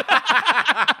said.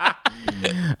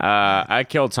 I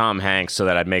killed Tom Hanks so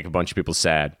that I'd make a bunch of people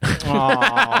sad.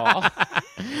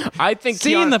 I think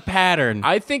Seeing the pattern.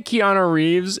 I think Keanu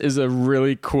Reeves is a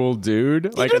really cool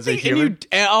dude. Like as a human.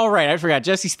 All right, I forgot.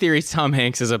 Jesse's theory is Tom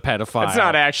Hanks is a pedophile. It's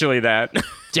not actually that.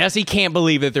 Jesse can't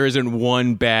believe that there isn't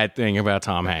one bad thing about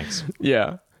Tom Hanks.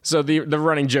 Yeah. So the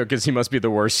running joke is he must be the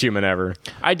worst human ever.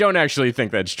 I don't actually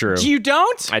think that's true. You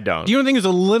don't? I don't. You don't think there's a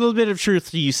little bit of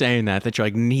truth to you saying that you're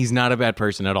like, he's not a bad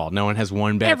person at all. No one has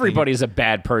one bad thing. Everybody's a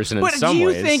bad person in But some do you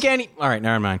ways. think any... All right,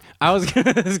 never mind. I was going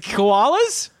to...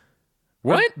 Koalas?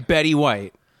 What? Betty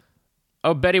White.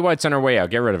 Oh, Betty White's on her way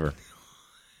out. Get rid of her.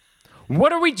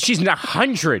 What are we? She's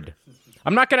 100.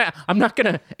 I'm not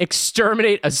gonna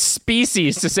exterminate a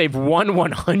species to save one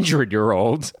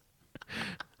 100-year-old.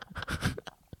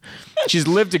 She's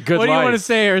lived a good What do you life. want to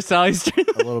say, or Sally Stern?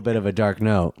 A little bit of a dark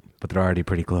note, but they're already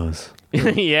pretty close.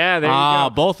 Yeah, there you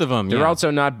go. Both of them. They're yeah.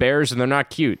 also not bears and they're not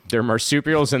cute. They're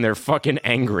marsupials and they're fucking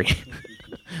angry.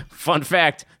 Fun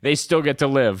fact, they still get to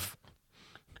live.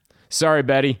 Sorry,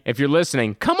 Betty. If you're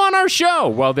listening, come on our show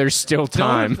while there's still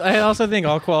time. I also think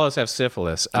all koalas have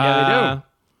syphilis. Yeah, they do.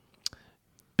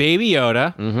 Baby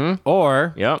Yoda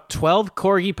or Yep. 12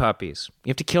 corgi puppies. You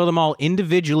have to kill them all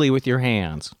individually with your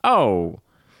hands. Oh,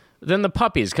 then the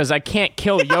puppies, because I can't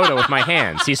kill Yoda with my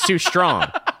hands. He's too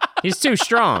strong. He's too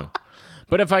strong.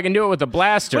 But if I can do it with a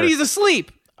blaster... But he's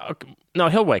asleep. No,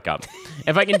 he'll wake up.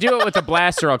 If I can do it with a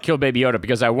blaster, I'll kill Baby Yoda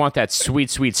because I want that sweet,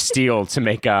 sweet steel to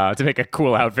make a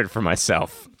cool outfit for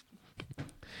myself.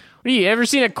 What, you ever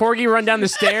seen a corgi run down the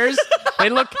stairs? They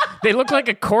look like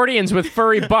accordions with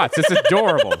furry butts. It's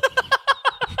adorable.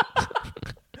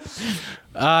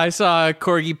 I saw a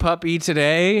corgi puppy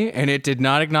today, and it did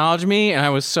not acknowledge me, and I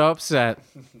was so upset.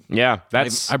 Yeah,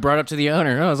 that's... I brought it up to the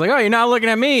owner. I was like, "Oh, you're not looking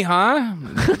at me, huh?"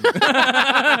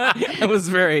 I was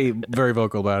very, very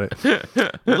vocal about it.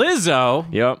 Lizzo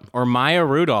Yep. or Maya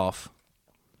Rudolph.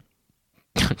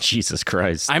 Jesus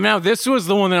Christ. Now this was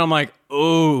the one that I'm like,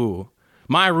 ooh.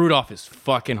 Maya Rudolph is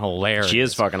fucking hilarious. She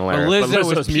is fucking hilarious. But But Lizzo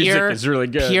Lizzo's was music is really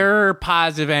good. Pure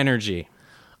positive energy.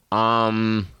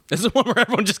 This is the one where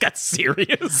everyone just got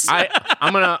serious.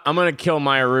 I'm gonna kill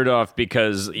Maya Rudolph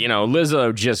because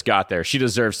Lizzo just got there. She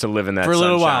deserves to live in that For a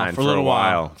little while, sunshine for a little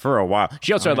while. For a while.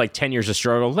 She also had like 10 years of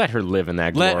struggle. Let her live in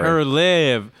that glory. Let her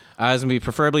live. I was going to be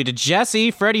preferably to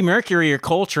Jesse, Freddie Mercury, or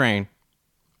Coltrane.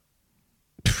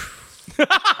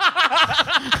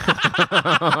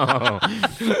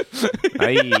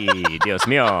 Ay, Dios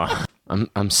mío.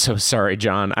 I'm so sorry,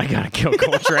 John. I gotta kill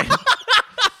Coltrane.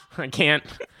 I can't.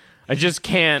 I just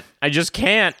can't.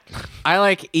 I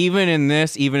like, even in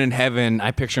this, even in heaven,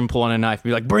 I picture him pulling a knife and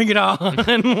be like, bring it on.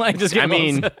 Like, just get I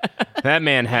mean,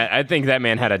 I think that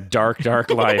man had a dark, dark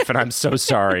life, and I'm so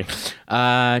sorry.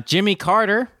 Jimmy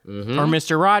Carter or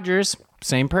Mr. Rogers,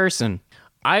 same person.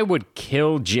 I would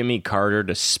kill Jimmy Carter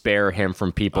to spare him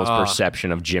from people's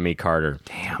perception of Jimmy Carter.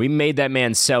 Damn. We made that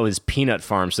man sell his peanut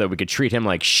farm so that we could treat him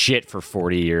like shit for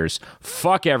 40 years.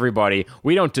 Fuck everybody.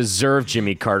 We don't deserve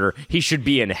Jimmy Carter. He should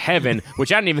be in heaven,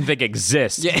 which I don't even think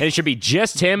exists. Yeah. And it should be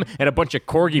just him and a bunch of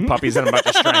corgi puppies that I'm about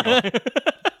to strangle.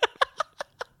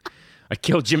 I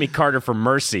killed Jimmy Carter for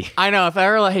mercy. I know,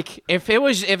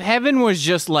 if heaven was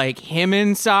just like him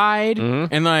inside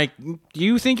and like, do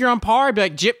you think you're on par? I'd be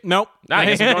like, Jip, nope. Nah,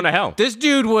 he's going to hell. This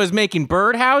dude was making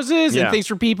birdhouses Yeah. and things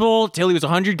for people till he was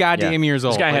 100 goddamn years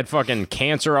old. This guy Like, had fucking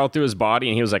cancer all through his body,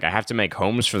 and he was like, I have to make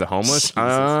homes for the homeless.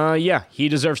 Yeah, he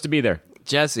deserves to be there.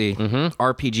 Jesse,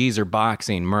 RPGs or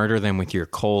boxing, murder them with your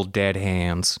cold, dead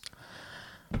hands.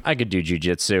 I could do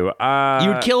jujitsu. You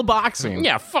would kill boxing.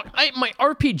 Yeah, fuck. My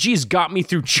RPGs got me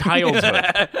through childhood.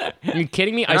 Are you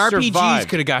kidding me? And I RPGs survived.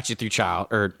 could have got you through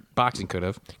or boxing could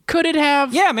have. Could it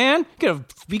have? Yeah, man.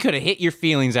 We could have hit your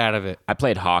feelings out of it. I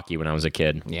played hockey when I was a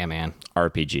kid. Yeah, man.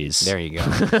 RPGs. There you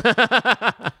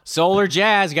go. Solar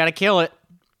jazz, gotta kill it.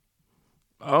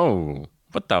 Oh,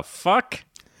 what the fuck?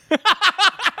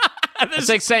 It's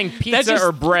like saying pizza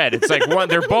or bread. It's like one.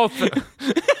 They're both.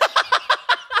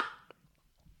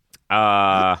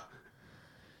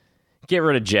 Get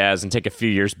rid of jazz and take a few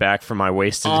years back from my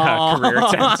wasted career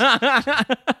attempt.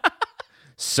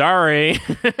 Sorry.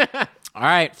 All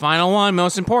right, final one,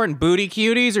 most important. Booty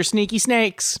cuties or sneaky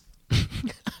snakes?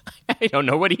 I don't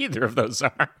know what either of those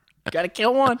are. Gotta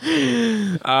kill one.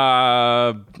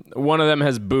 One of them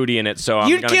has booty in it, so I'm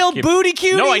You'd gonna kill keep... booty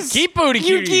cuties? No, I'd keep booty cuties.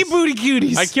 You'd keep booty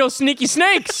cuties. I'd kill sneaky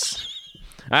snakes.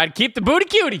 I'd keep the booty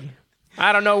cutie.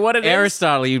 I don't know what it is.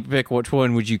 Aristotle, you'd pick which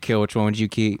one would you kill, which one would you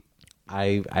keep?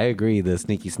 I agree. The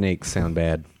sneaky snakes sound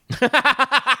bad.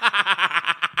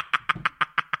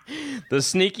 The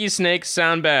sneaky snakes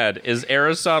sound bad is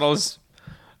Aristotle's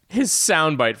his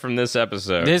soundbite from this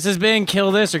episode. This has been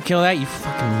kill this or kill that, you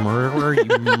fucking murderer,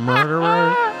 you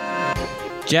murderer.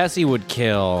 Jesse would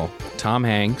kill Tom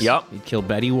Hanks. Yup. He'd kill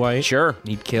Betty White. Sure.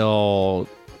 He'd kill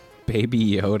Baby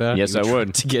Yoda. Yes, He I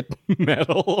would. To get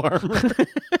metal armor.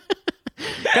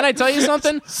 Can I tell you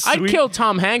something? I'd kill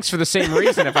Tom Hanks for the same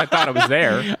reason if I thought it was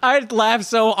there. I'd laugh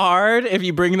so hard if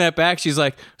you bring that back. She's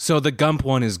like, so the Gump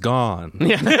one is gone.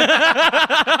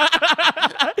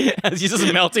 As she's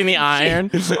just melting the iron.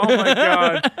 Oh my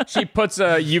God. She puts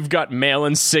a "You've got mail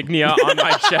insignia" on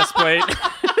my chest plate.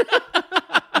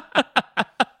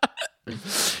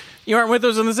 You aren't with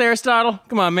us on this, Aristotle?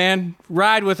 Come on, man.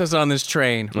 Ride with us on this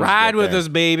train. Ride with us,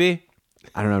 baby.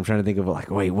 I don't know. I'm trying to think of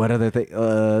wait, what other thing?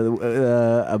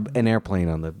 An airplane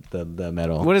on the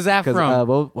metal. What is that 'Cause, from?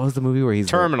 what was the movie where he's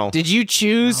Terminal. Did you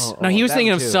choose? No, he was that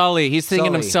thinking one of too. Sully. He's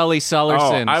thinking of Sully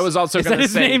Sullerson. I was also Is that gonna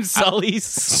his say- name? Sully.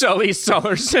 Sully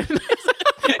Sullerson.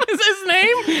 Is his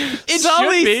name? It's should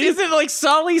Sully. be. Is it like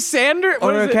Sully Sander?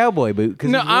 What or is a it? cowboy boot? 'Cause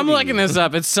No, he's I'm movie. looking this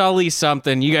up. It's Sully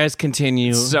something. You guys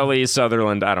continue. Sully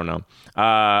Sutherland. I don't know.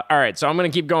 All right, so I'm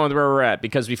going to keep going with where we're at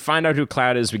because we find out who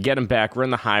Cloud is. We get him back. We're in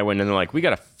the Highwind, and they're like, we got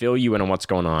to fill you in on what's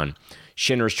going on.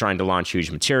 Shinra's trying to launch huge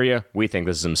materia. We think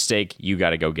this is a mistake. You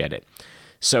got to go get it.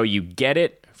 So you get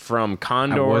it from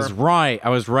Condor. I was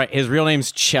right. His real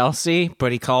name's Chelsea,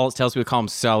 but he tells people to call him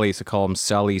Sully, so call him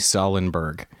Sully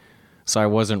Sullenberg. So I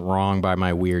wasn't wrong by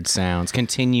my weird sounds.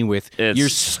 Continue with your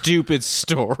stupid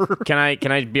store. Can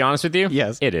I be honest with you?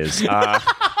 Yes. It is.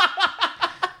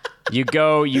 You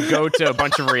go to a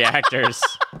bunch of reactors.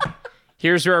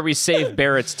 Here's where we save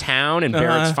Barrett's town, and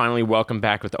Barrett's finally welcomed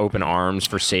back with open arms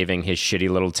for saving his shitty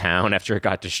little town after it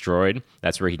got destroyed.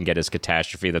 That's where he can get his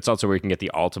catastrophe. That's also where he can get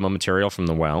the Ultima material from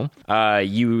the well.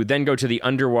 You then go to the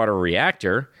underwater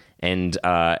reactor and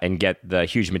get the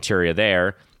huge materia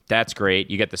there. That's great.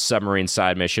 You get the submarine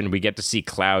side mission. We get to see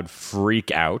Cloud freak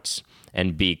out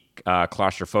and be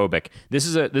claustrophobic. This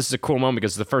is a cool moment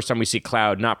because it's the first time we see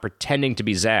Cloud not pretending to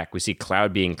be Zack. We see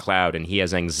Cloud being Cloud, and he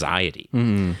has anxiety.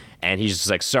 And he's just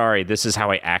like, sorry, this is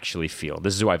how I actually feel.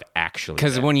 This is who I've actually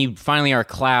Because been. when you finally are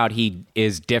Cloud, he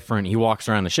is different. He walks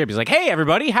around the ship. He's like, hey,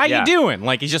 everybody, how Yeah. you doing?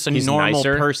 Like, he's just a He's normal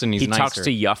nicer. person. He's he nicer. talks to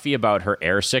Yuffie about her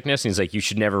air sickness, and he's like, you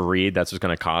should never read. That's what's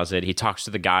going to cause it. He talks to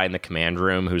the guy in the command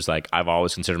room who's like, I've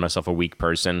always considered myself a weak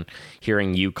person.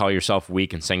 Hearing you call yourself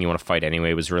weak and saying you want to fight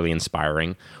anyway was really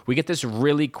inspiring. We get this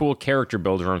really cool character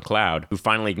builder on Cloud who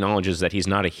finally acknowledges that he's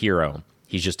not a hero.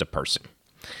 He's just a person.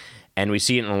 And we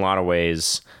see it in a lot of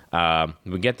ways.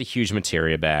 We get the huge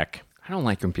materia back. I don't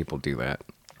like when people do that.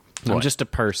 I'm just a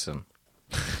person.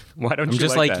 Why don't I'm you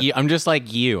just like like that? you. I'm just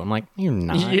like you. I'm like, you're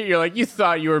not. You're like, you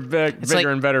thought you were bigger like-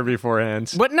 and better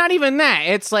beforehand. But not even that.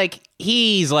 It's like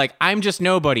he's like, I'm just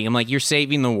nobody. I'm like, you're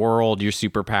saving the world. You're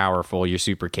super powerful. You're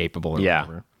super capable. And Yeah.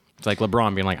 whatever. It's like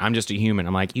LeBron being like, I'm just a human.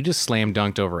 I'm like, you just slam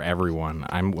dunked over everyone.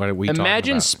 What are we talking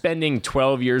Imagine about? spending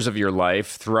 12 years of your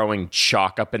life throwing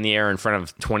chalk up in the air in front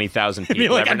of 20,000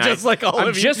 people like, every "I'm night. just like all I'm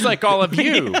of you." just like all of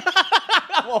you.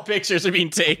 All pictures are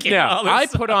being taken. Yeah, All this I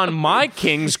put on my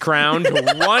king's crown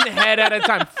one head at a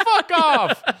time. Fuck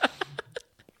off.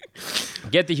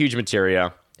 Get the huge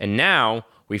materia. And now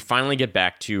we finally get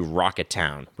back to Rocket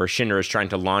Town, where Shinra is trying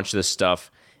to launch this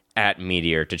stuff at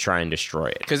Meteor to try and destroy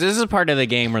it. Because this is a part of the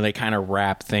game where they kind of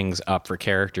wrap things up for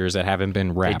characters that haven't been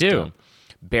They wrapped do. up.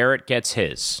 Barrett gets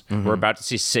his. We're about to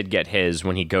see Sid get his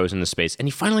when he goes into space. And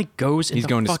he finally goes into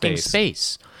going to fucking space.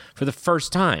 space for the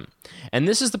first time. And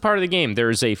this is the part of the game. There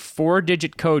is a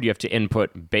 4-digit code you have to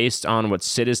input based on what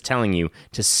Sid is telling you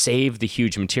to save the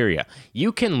huge materia.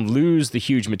 You can lose the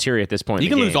huge materia at this point You in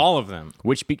the can game, lose all of them.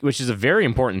 which is a very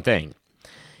important thing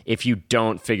if you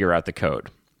don't figure out the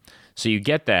code. So you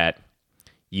get that.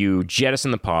 You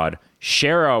jettison the pod.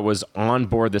 Shara was on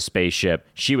board the spaceship.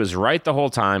 She was right the whole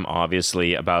time,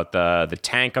 obviously, about the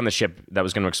tank on the ship that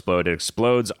was going to explode. It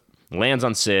explodes, lands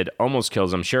on Sid, almost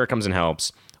kills him. Shara comes and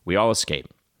helps. We all escape.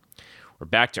 We're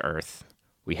back to Earth.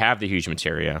 We have the huge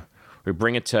materia. We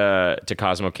bring it to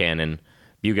Cosmo Cannon.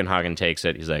 Bugenhagen takes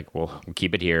it. He's like, well, we'll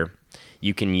keep it here.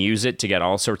 You can use it to get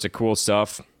all sorts of cool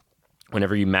stuff.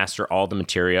 Whenever you master all the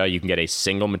materia, you can get a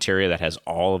single materia that has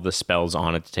all of the spells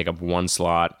on it to take up one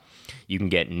slot. You can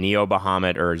get Neo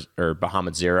Bahamut or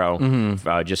Bahamut Zero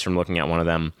just from looking at one of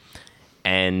them.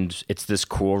 And it's this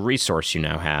cool resource you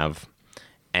now have.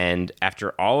 And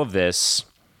after all of this,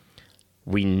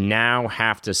 we now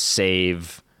have to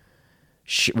save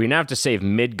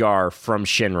Midgar from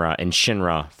Shinra and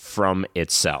Shinra from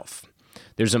itself.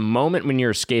 There's a moment when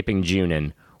you're escaping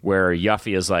Junin where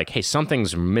Yuffie is like, hey,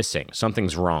 something's missing.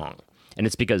 Something's wrong. And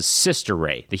it's because Sister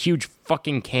Ray, the huge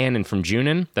fucking cannon from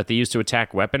Junin that they used to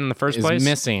attack Weapon in the first Is place,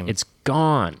 missing. It's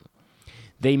gone.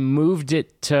 They moved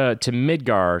it to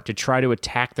Midgar to try to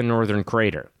attack the Northern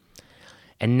Crater.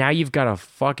 And now you've got to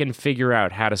fucking figure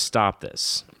out how to stop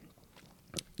this.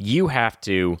 You have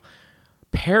to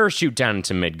parachute down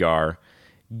into Midgar,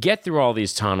 get through all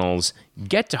these tunnels,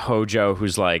 get to Hojo,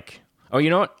 who's like Oh, you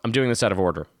know what? I'm doing this out of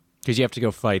order. Because you have to go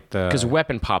fight the... Because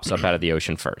Weapon pops up out of the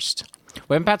ocean first.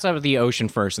 Weapon pops out of the ocean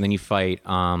first, and then you fight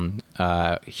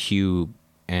Hugh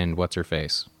and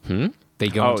what's-her-face. They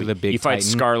go into the big you fight Titan.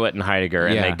 Scarlet and Heidegger,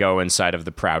 and Yeah. they go inside of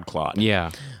the Proud Claw.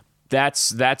 Yeah.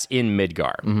 That's in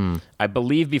Midgar. I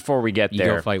believe before we get You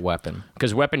there, go fight Weapon.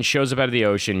 because Weapon shows up out of the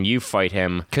ocean, you fight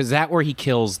him. Because that where he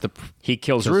kills the... He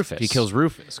kills Rufus. He kills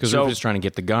Rufus. Because So- Rufus is trying to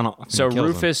get the gun off. So and he kills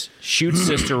him. Rufus shoots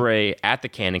Sister Ray at the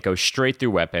cannon, goes straight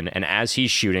through Weapon, and as he's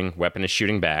shooting, Weapon is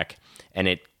shooting back, and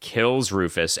it kills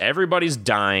Rufus. Everybody's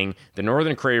dying. The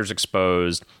Northern Crater's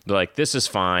exposed. They're like, this is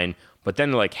fine. But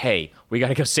then they're like, hey, we got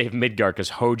to go save Midgar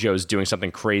because Hojo's doing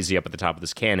something crazy up at the top of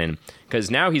this cannon.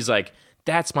 Because now he's like,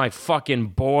 that's my fucking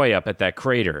boy up at that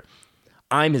crater.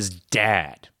 I'm his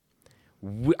dad.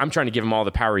 I'm trying to give him all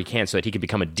the power he can so that he could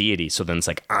become a deity. So then it's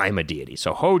like, I'm a deity.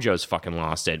 So Hojo's fucking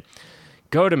lost it.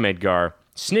 Go to Midgar,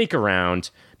 sneak around,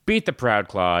 beat the Proud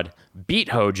Clawed, beat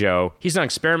Hojo. He's done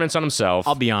experiments on himself.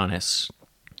 I'll be honest.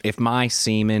 If my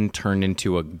semen turned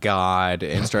into a god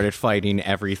and started fighting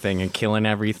everything and killing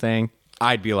everything,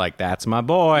 I'd be like, that's my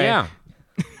boy. Yeah.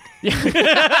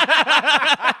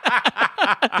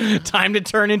 Time to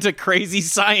turn into crazy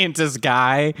scientist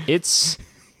guy.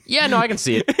 No, I can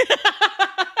see it.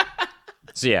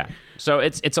 So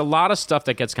it's a lot of stuff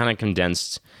that gets kind of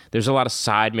condensed. There's a lot of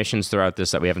side missions throughout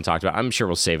this that we haven't talked about. I'm sure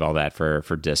we'll save all that for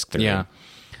disc 3. Yeah.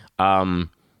 And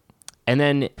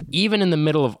then even in the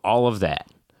middle of all of that,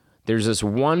 there's this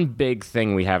one big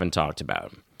thing we haven't talked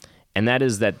about, and that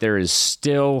is that there is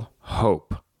still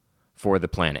hope for the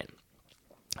planet.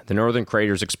 The Northern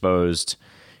Crater's exposed.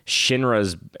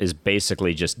 Shinra is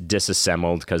basically just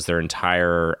disassembled because their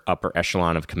entire upper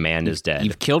echelon of command is dead.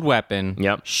 You've killed Weapon.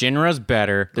 Yep. Shinra's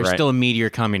better. There's Right. still a meteor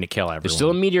coming to kill everyone. There's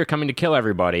still a meteor coming to kill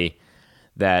everybody.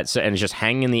 And it's just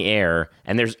hanging in the air,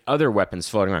 and there's other weapons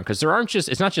floating around because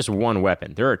it's not just one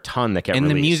weapon. There are a ton that get and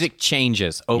released. the music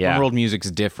changes. Open Yeah. world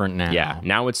music's different now. Yeah,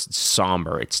 now it's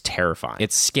somber. It's terrifying.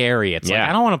 It's scary. It's Yeah. like,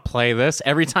 I don't want to play this.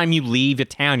 Every time you leave a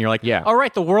town, you're like, Yeah. all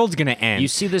right, the world's going to end. You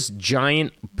see this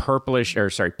giant pinkish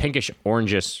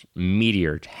orangish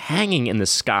meteor hanging in the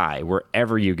sky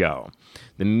wherever you go.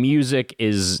 The music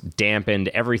is dampened.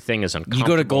 Everything is uncomfortable. You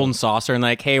go to Golden Saucer and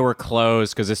like, hey, we're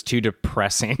closed because it's too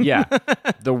depressing. Yeah.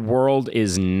 The world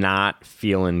is not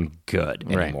feeling good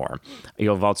Right. anymore.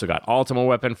 You've also got Ultima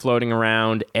Weapon floating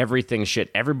around. Everything's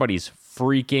shit. Everybody's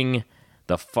freaking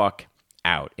the fuck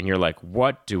out. And you're like,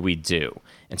 what do we do?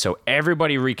 And so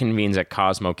everybody reconvenes at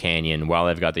Cosmo Canyon while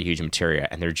they've got the huge materia,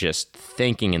 and they're just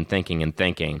thinking and thinking and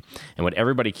thinking. And what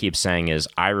everybody keeps saying is,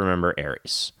 I remember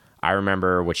Ares. I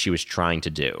remember what she was trying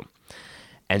to do.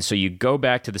 And so you go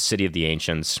back to the City of the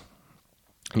Ancients,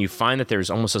 and you find that there's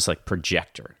almost this like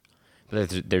projector.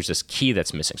 There's this key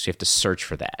that's missing, so you have to search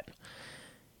for that.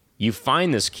 You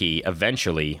find this key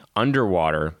eventually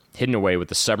underwater, hidden away with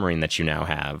the submarine that you now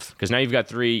have. Because now you've got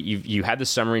 3. You had the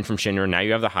submarine from Shinra, now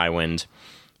you have the Highwind.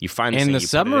 You find this And thing, the you put it in.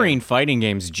 submarine fighting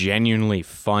game's genuinely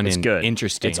fun and Good.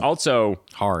 interesting. It's also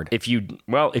hard. If you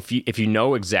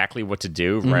know exactly what to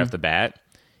do right off the bat,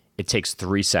 it takes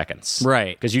 3 seconds.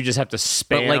 Right. Because you just have to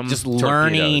spam but like just torpedoes.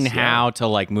 learning Yeah. how to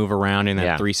like move around in that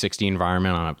Yeah. 360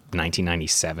 environment on a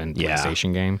 1997 Yeah.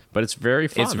 PlayStation game. But it's very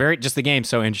fun. It's very just the game's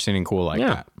so interesting and cool like Yeah.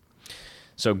 that.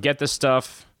 So get this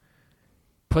stuff,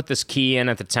 put this key in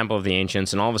at the Temple of the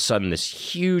Ancients, and all of a sudden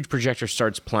this huge projector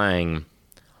starts playing,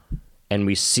 and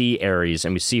we see Ares,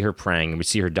 and we see her praying, and we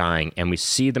see her dying, and we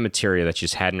see the materia that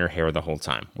she's had in her hair the whole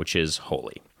time, which is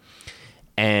holy.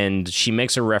 And she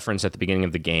makes a reference at the beginning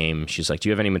of the game. She's like, do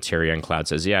you have any materia? And Cloud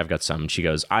says, yeah, I've got some. And she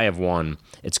goes, I have one.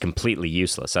 It's completely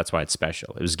useless. That's why it's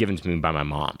special. It was given to me by my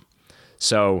mom.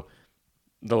 So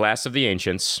the last of the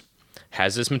Ancients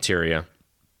has this materia,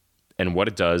 and what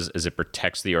it does is it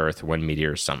protects the Earth when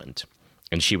meteor is summoned.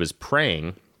 And she was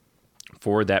praying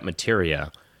for that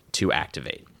materia to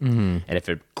activate. Mm-hmm. And if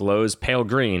it glows pale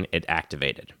green, it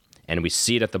activated. And we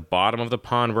see it at the bottom of the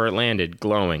pond where it landed,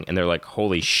 glowing. And they're like,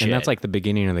 holy shit. And that's like the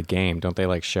beginning of the game. Don't they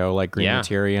like show like green Yeah.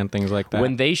 materia and things like that?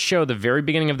 When they show the very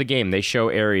beginning of the game, they show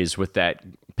Ares with that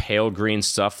pale green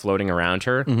stuff floating around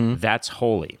her. Mm-hmm. That's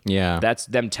holy. Yeah. That's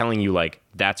them telling you, like,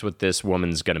 that's what this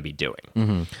woman's going to be doing.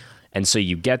 Mm-hmm. And so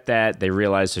you get that. They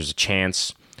realize there's a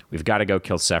chance. We've got to go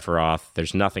kill Sephiroth.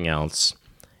 There's nothing else.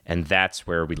 And that's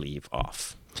where we leave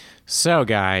off. So,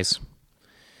 guys.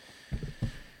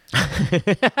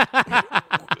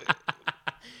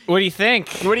 What do you think?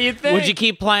 What do you think? Would you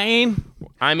keep playing?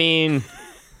 I mean...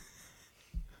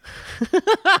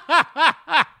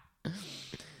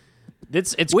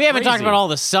 it's We haven't talked crazy. about all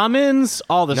the summons,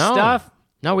 all the stuff.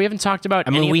 No, we haven't talked about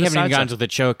I mean, any we of the haven't even side gotten to the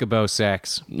chocobo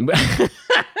sex.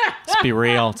 Let's be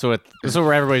real. So this is what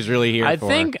everybody's really here I for.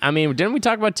 think. I mean, didn't we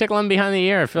talk about tickling behind the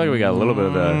ear? I feel like we got a little bit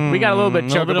of we got a little bit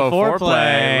chocobo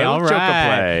foreplay. Little All right.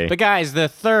 chocoplay. But guys, the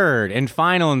third and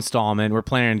final installment, we're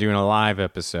planning on doing a live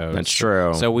episode. That's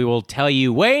true. So we will tell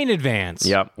you way in advance.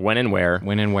 Yep. When and where.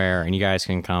 When and where, and you guys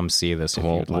can come see this if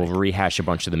you'd like. We'll rehash a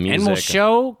bunch of the music. And we'll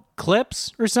show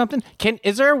clips or something.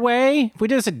 Is there a way, if we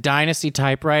did this at Dynasty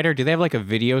Typewriter, do they have like a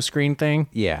video screen thing?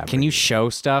 Yeah, Can you show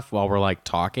stuff while we're like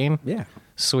talking? Yeah.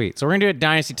 Sweet. So we're gonna do it at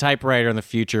Dynasty Typewriter in the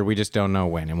future. We just don't know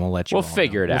when, and we'll let you. We'll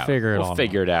figure it out. We'll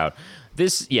figure it out.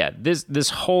 This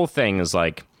whole thing is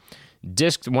like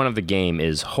disc 1 of the game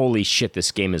is holy shit,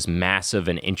 this game is massive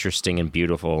and interesting and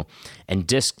beautiful. And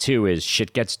disc 2 is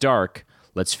shit gets dark.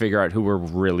 Let's figure out who we're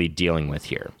really dealing with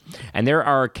here. And there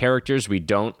are characters we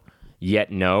don't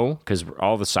yet know because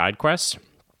all the side quests.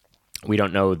 We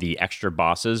don't know the extra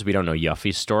bosses. We don't know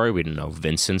Yuffie's story. We don't know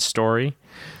Vincent's story.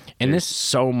 And There's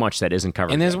so much that isn't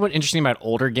covered. And this yet. is what's interesting about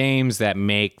older games that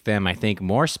make them, I think,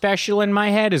 more special in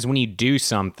my head is when you do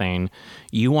something,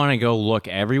 you want to go look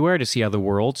everywhere to see how the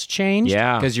world's changed.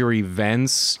 Yeah. Because your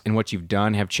events and what you've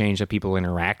done have changed how people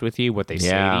interact with you, what they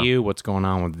say to you, what's going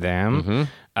on with them.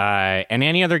 And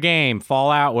any other game,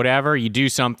 Fallout, whatever, you do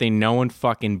something, no one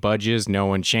fucking budges, no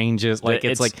one changes. Like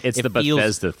it's the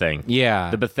Bethesda thing. Yeah.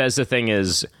 The Bethesda thing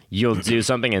is you'll do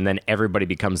something and then everybody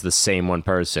becomes the same one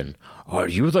person. Are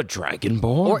you the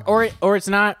Dragonborn? Or it's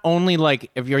not only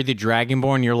like if you're the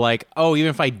Dragonborn, you're like, oh, even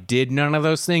if I did none of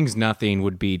those things, nothing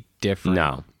would be different.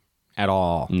 No. At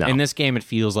all. No. In this game, it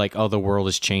feels like, oh, the world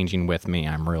is changing with me.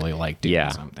 I'm really like doing Yeah.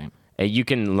 something. You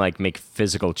can like make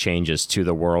physical changes to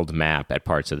the world map at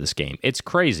parts of this game. It's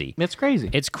crazy. It's crazy.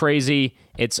 It's crazy.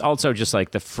 It's also just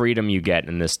like the freedom you get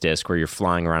in this disc where you're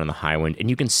flying around in the high wind and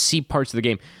you can see parts of the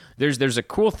game. There's a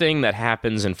cool thing that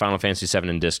happens in Final Fantasy VII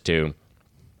in disc 2.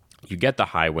 You get the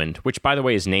high wind, which by the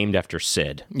way is named after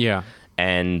Sid. Yeah.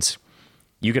 And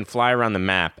you can fly around the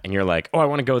map and you're like, oh, I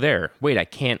want to go there. Wait, I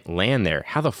can't land there.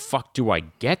 How the fuck do I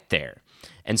get there?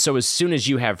 And so as soon as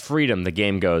you have freedom, the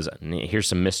game goes, here's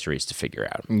some mysteries to figure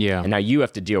out. Yeah. And now you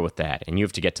have to deal with that, and you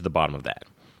have to get to the bottom of that,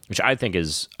 which I think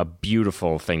is a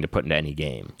beautiful thing to put into any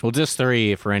game. Well, disc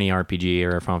 3 for any RPG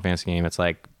or Final Fantasy game, it's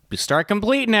like, start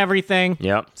completing everything.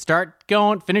 Yep. Start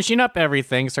finishing up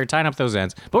everything. Start tying up those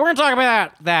ends. But we're going to talk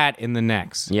about that in the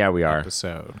next Yeah, we are.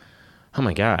 episode. Oh,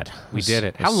 my God. We did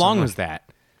it. How long was that?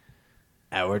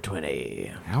 Hour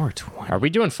 20. Hour 20. Are we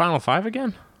doing Final 5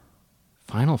 again?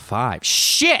 Final 5.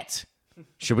 Shit!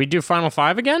 Should we do Final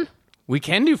 5 again? We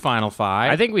can do Final 5.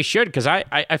 I think we should, because I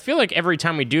feel like every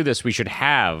time we do this, we should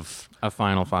have a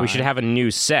Final 5. we should have a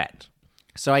new set.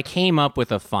 So I came up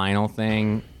with a final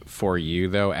thing for you,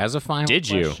 though, as a final Did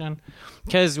you? question.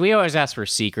 Because we always ask for a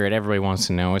secret. Everybody wants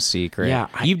to know a secret. Yeah,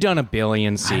 You've done a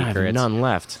billion I secrets. have none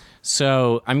left.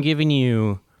 So I'm giving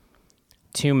you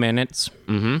 2 minutes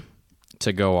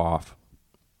to go off.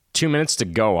 2 minutes to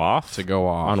go off?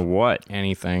 On what?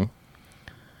 Anything.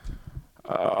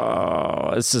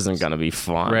 Oh, this isn't going to be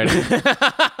fun. Ready?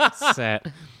 Set.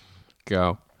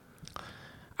 Go.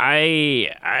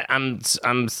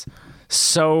 I'm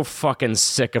so fucking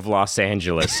sick of Los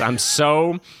Angeles. I'm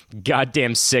so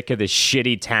goddamn sick of this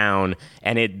shitty town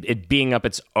and it being up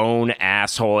its own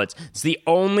asshole. It's the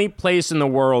only place in the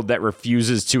world that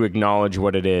refuses to acknowledge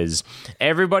what it is.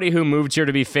 Everybody who moved here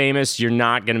to be famous, you're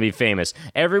not going to be famous.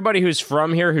 Everybody who's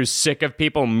from here, who's sick of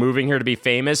people moving here to be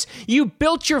famous, you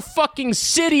built your fucking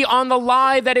city on the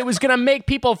lie that it was going to make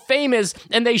people famous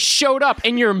and they showed up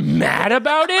and you're mad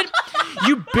about it?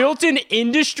 You built an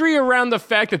industry around the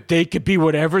fact that they could be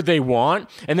whatever they want,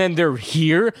 and then they're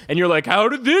here, and you're like, how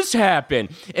did this happen?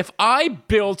 If I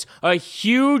built a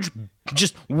huge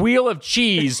just wheel of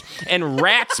cheese and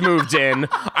rats moved in,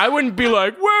 I wouldn't be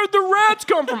like, where'd the rats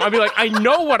come from? I'd be like, I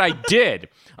know what I did.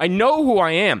 I know who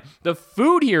I am. The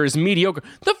food here is mediocre.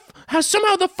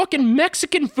 Somehow the fucking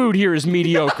Mexican food here is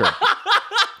mediocre.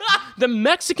 The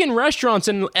Mexican restaurants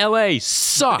in LA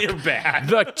suck. They're bad.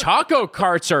 The taco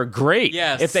carts are great.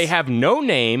 Yes. If they have no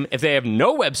name, if they have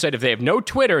no website, if they have no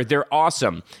Twitter, they're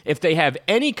awesome. If they have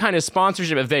any kind of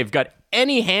sponsorship, if they've got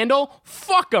any handle,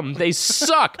 fuck them. They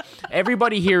suck.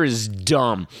 Everybody here is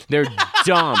dumb. They're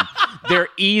dumb. They're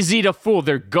easy to fool.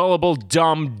 They're gullible,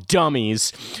 dumb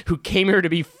dummies who came here to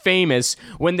be famous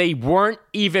when they weren't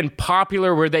even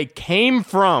popular where they came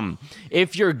from.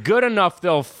 If you're good enough,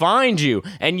 they'll find you,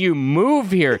 and you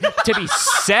move here to be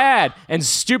sad and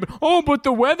stupid. Oh, but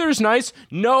the weather's nice.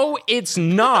 No, it's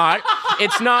not.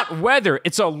 It's not weather.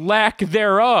 It's a lack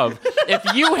thereof. If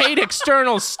you hate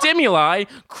external stimuli,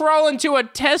 crawl into into a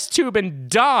test tube and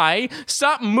die.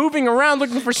 Stop moving around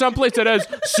looking for someplace that has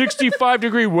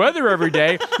 65-degree weather every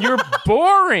day. You're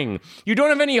boring. You don't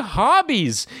have any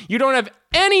hobbies. You don't have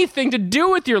anything to do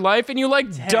with your life, and you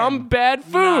like dumb, bad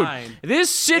food. 9, this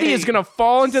city is going to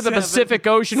fall into the Pacific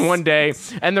Ocean one day,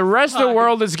 and the rest of the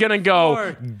world is going to go,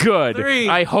 4, good. 3,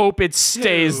 I hope it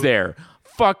stays there.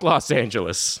 Fuck Los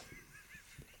Angeles.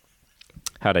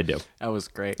 How'd I do? That was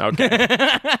great. Okay.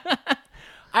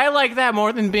 I like that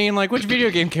more than being like, which video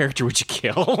game character would you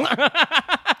kill?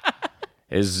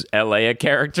 Is LA a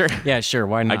character? Yeah, sure.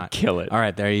 Why not? I'd kill it. All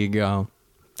right, there you go.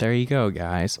 There you go,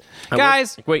 guys.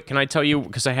 Wait, can I tell you,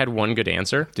 because I had one good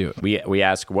answer? Do it. We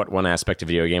ask, what one aspect of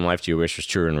video game life do you wish was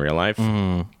true in real life?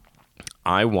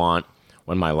 I want,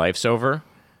 when my life's over,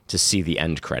 to see the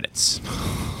end credits.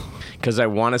 Because I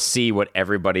want to see what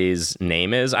everybody's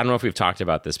name is. I don't know if we've talked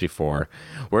about this before,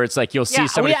 where it's like you'll see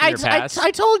somebody from your past.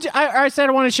 I told you. I said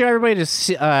I want to show everybody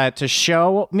to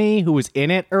show me who was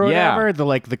in it or whatever.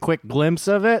 Yeah. The quick glimpse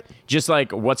of it. Just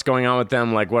like what's going on with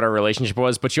them, like what our relationship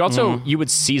was. But you also you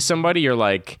would see somebody. You're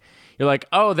like,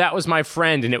 oh, that was my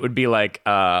friend, and it would be like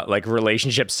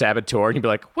relationship saboteur, and you'd be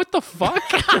like, what the fuck?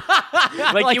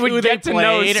 like you would get to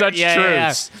know such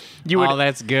truths. You would,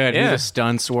 that's good. Yeah. Who the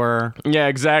stunts were. Yeah,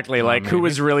 exactly. Like who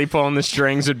was really pulling the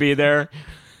strings would be there.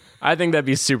 I think that'd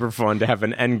be super fun to have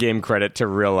an end game credit to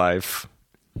real life.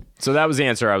 So that was the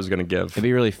answer I was going to give. It'd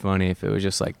be really funny if it was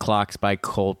just like Clocks by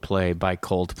Coldplay by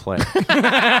Coldplay.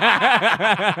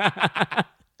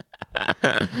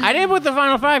 I did with the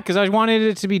final 5 because I wanted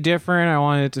it to be different. I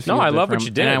wanted it to feel No, I love what different.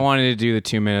 you did. And I wanted to do the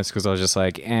 2 minutes because I was just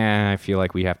like, I feel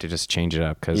like we have to just change it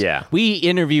up because Yeah. we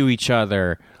interview each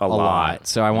other a lot.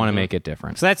 So I want to make it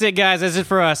different. So that's it, guys. That's it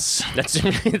for us.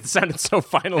 It sounded so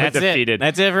finally That's defeated. it.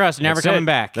 That's it for us. Never That's coming it.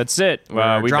 back. That's it.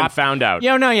 We've been found out.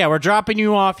 We're dropping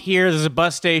you off here. There's a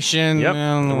bus station. Yep.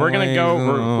 We're going to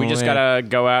go. We just Yeah. got to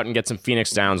go out and get some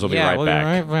Phoenix Downs. We'll be right we'll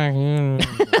back. Be right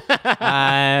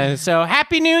back. So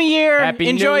happy New Year. Happy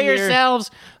Enjoy New Year.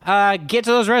 yourselves. Get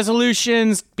to those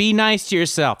resolutions. Be nice to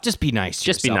yourself. Just be nice to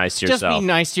Just be yourself. nice to Just yourself. be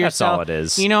nice to That's yourself. all it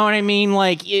is. You know what I mean?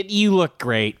 Like you look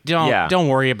great. Don't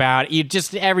worry about it. You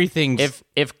just everything.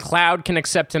 If Cloud can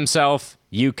accept himself,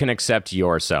 you can accept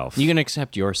yourself. you can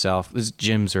accept yourself. These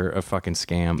gyms are a fucking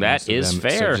scam. That most of is them.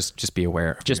 fair. So just be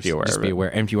aware. Just be aware Just of be it. aware.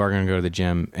 And if you are going to go to the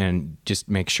gym, and just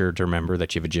make sure to remember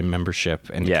that you have a gym membership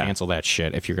and to Yeah. cancel that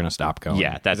shit if you're going to stop going.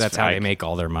 Yeah, 'Cause that's how like they make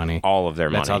all their money. all of their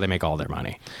That's money. how they make all their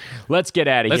money. Let's get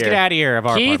out of Let's here. get out of here of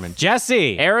our Keith? apartment.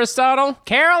 Jesse, Aristotle,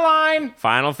 Caroline,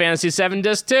 Final Fantasy VII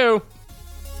Disc 2.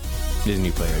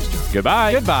 Disney players.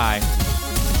 Goodbye. Goodbye.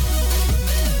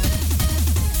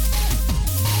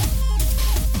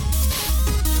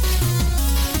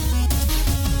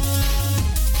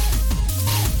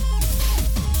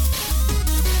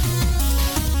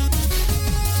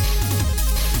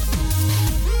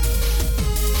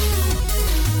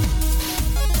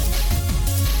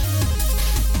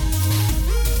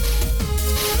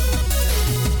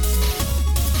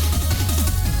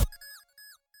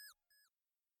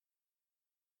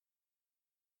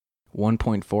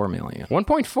 $1.4 million.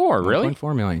 1.4, really?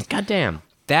 1.4 million. Goddamn.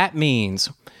 That means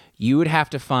you would have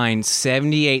to find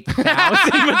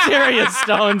 78,000 materia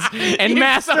stones and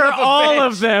master all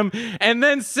of them and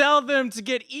then sell them to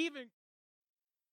get even.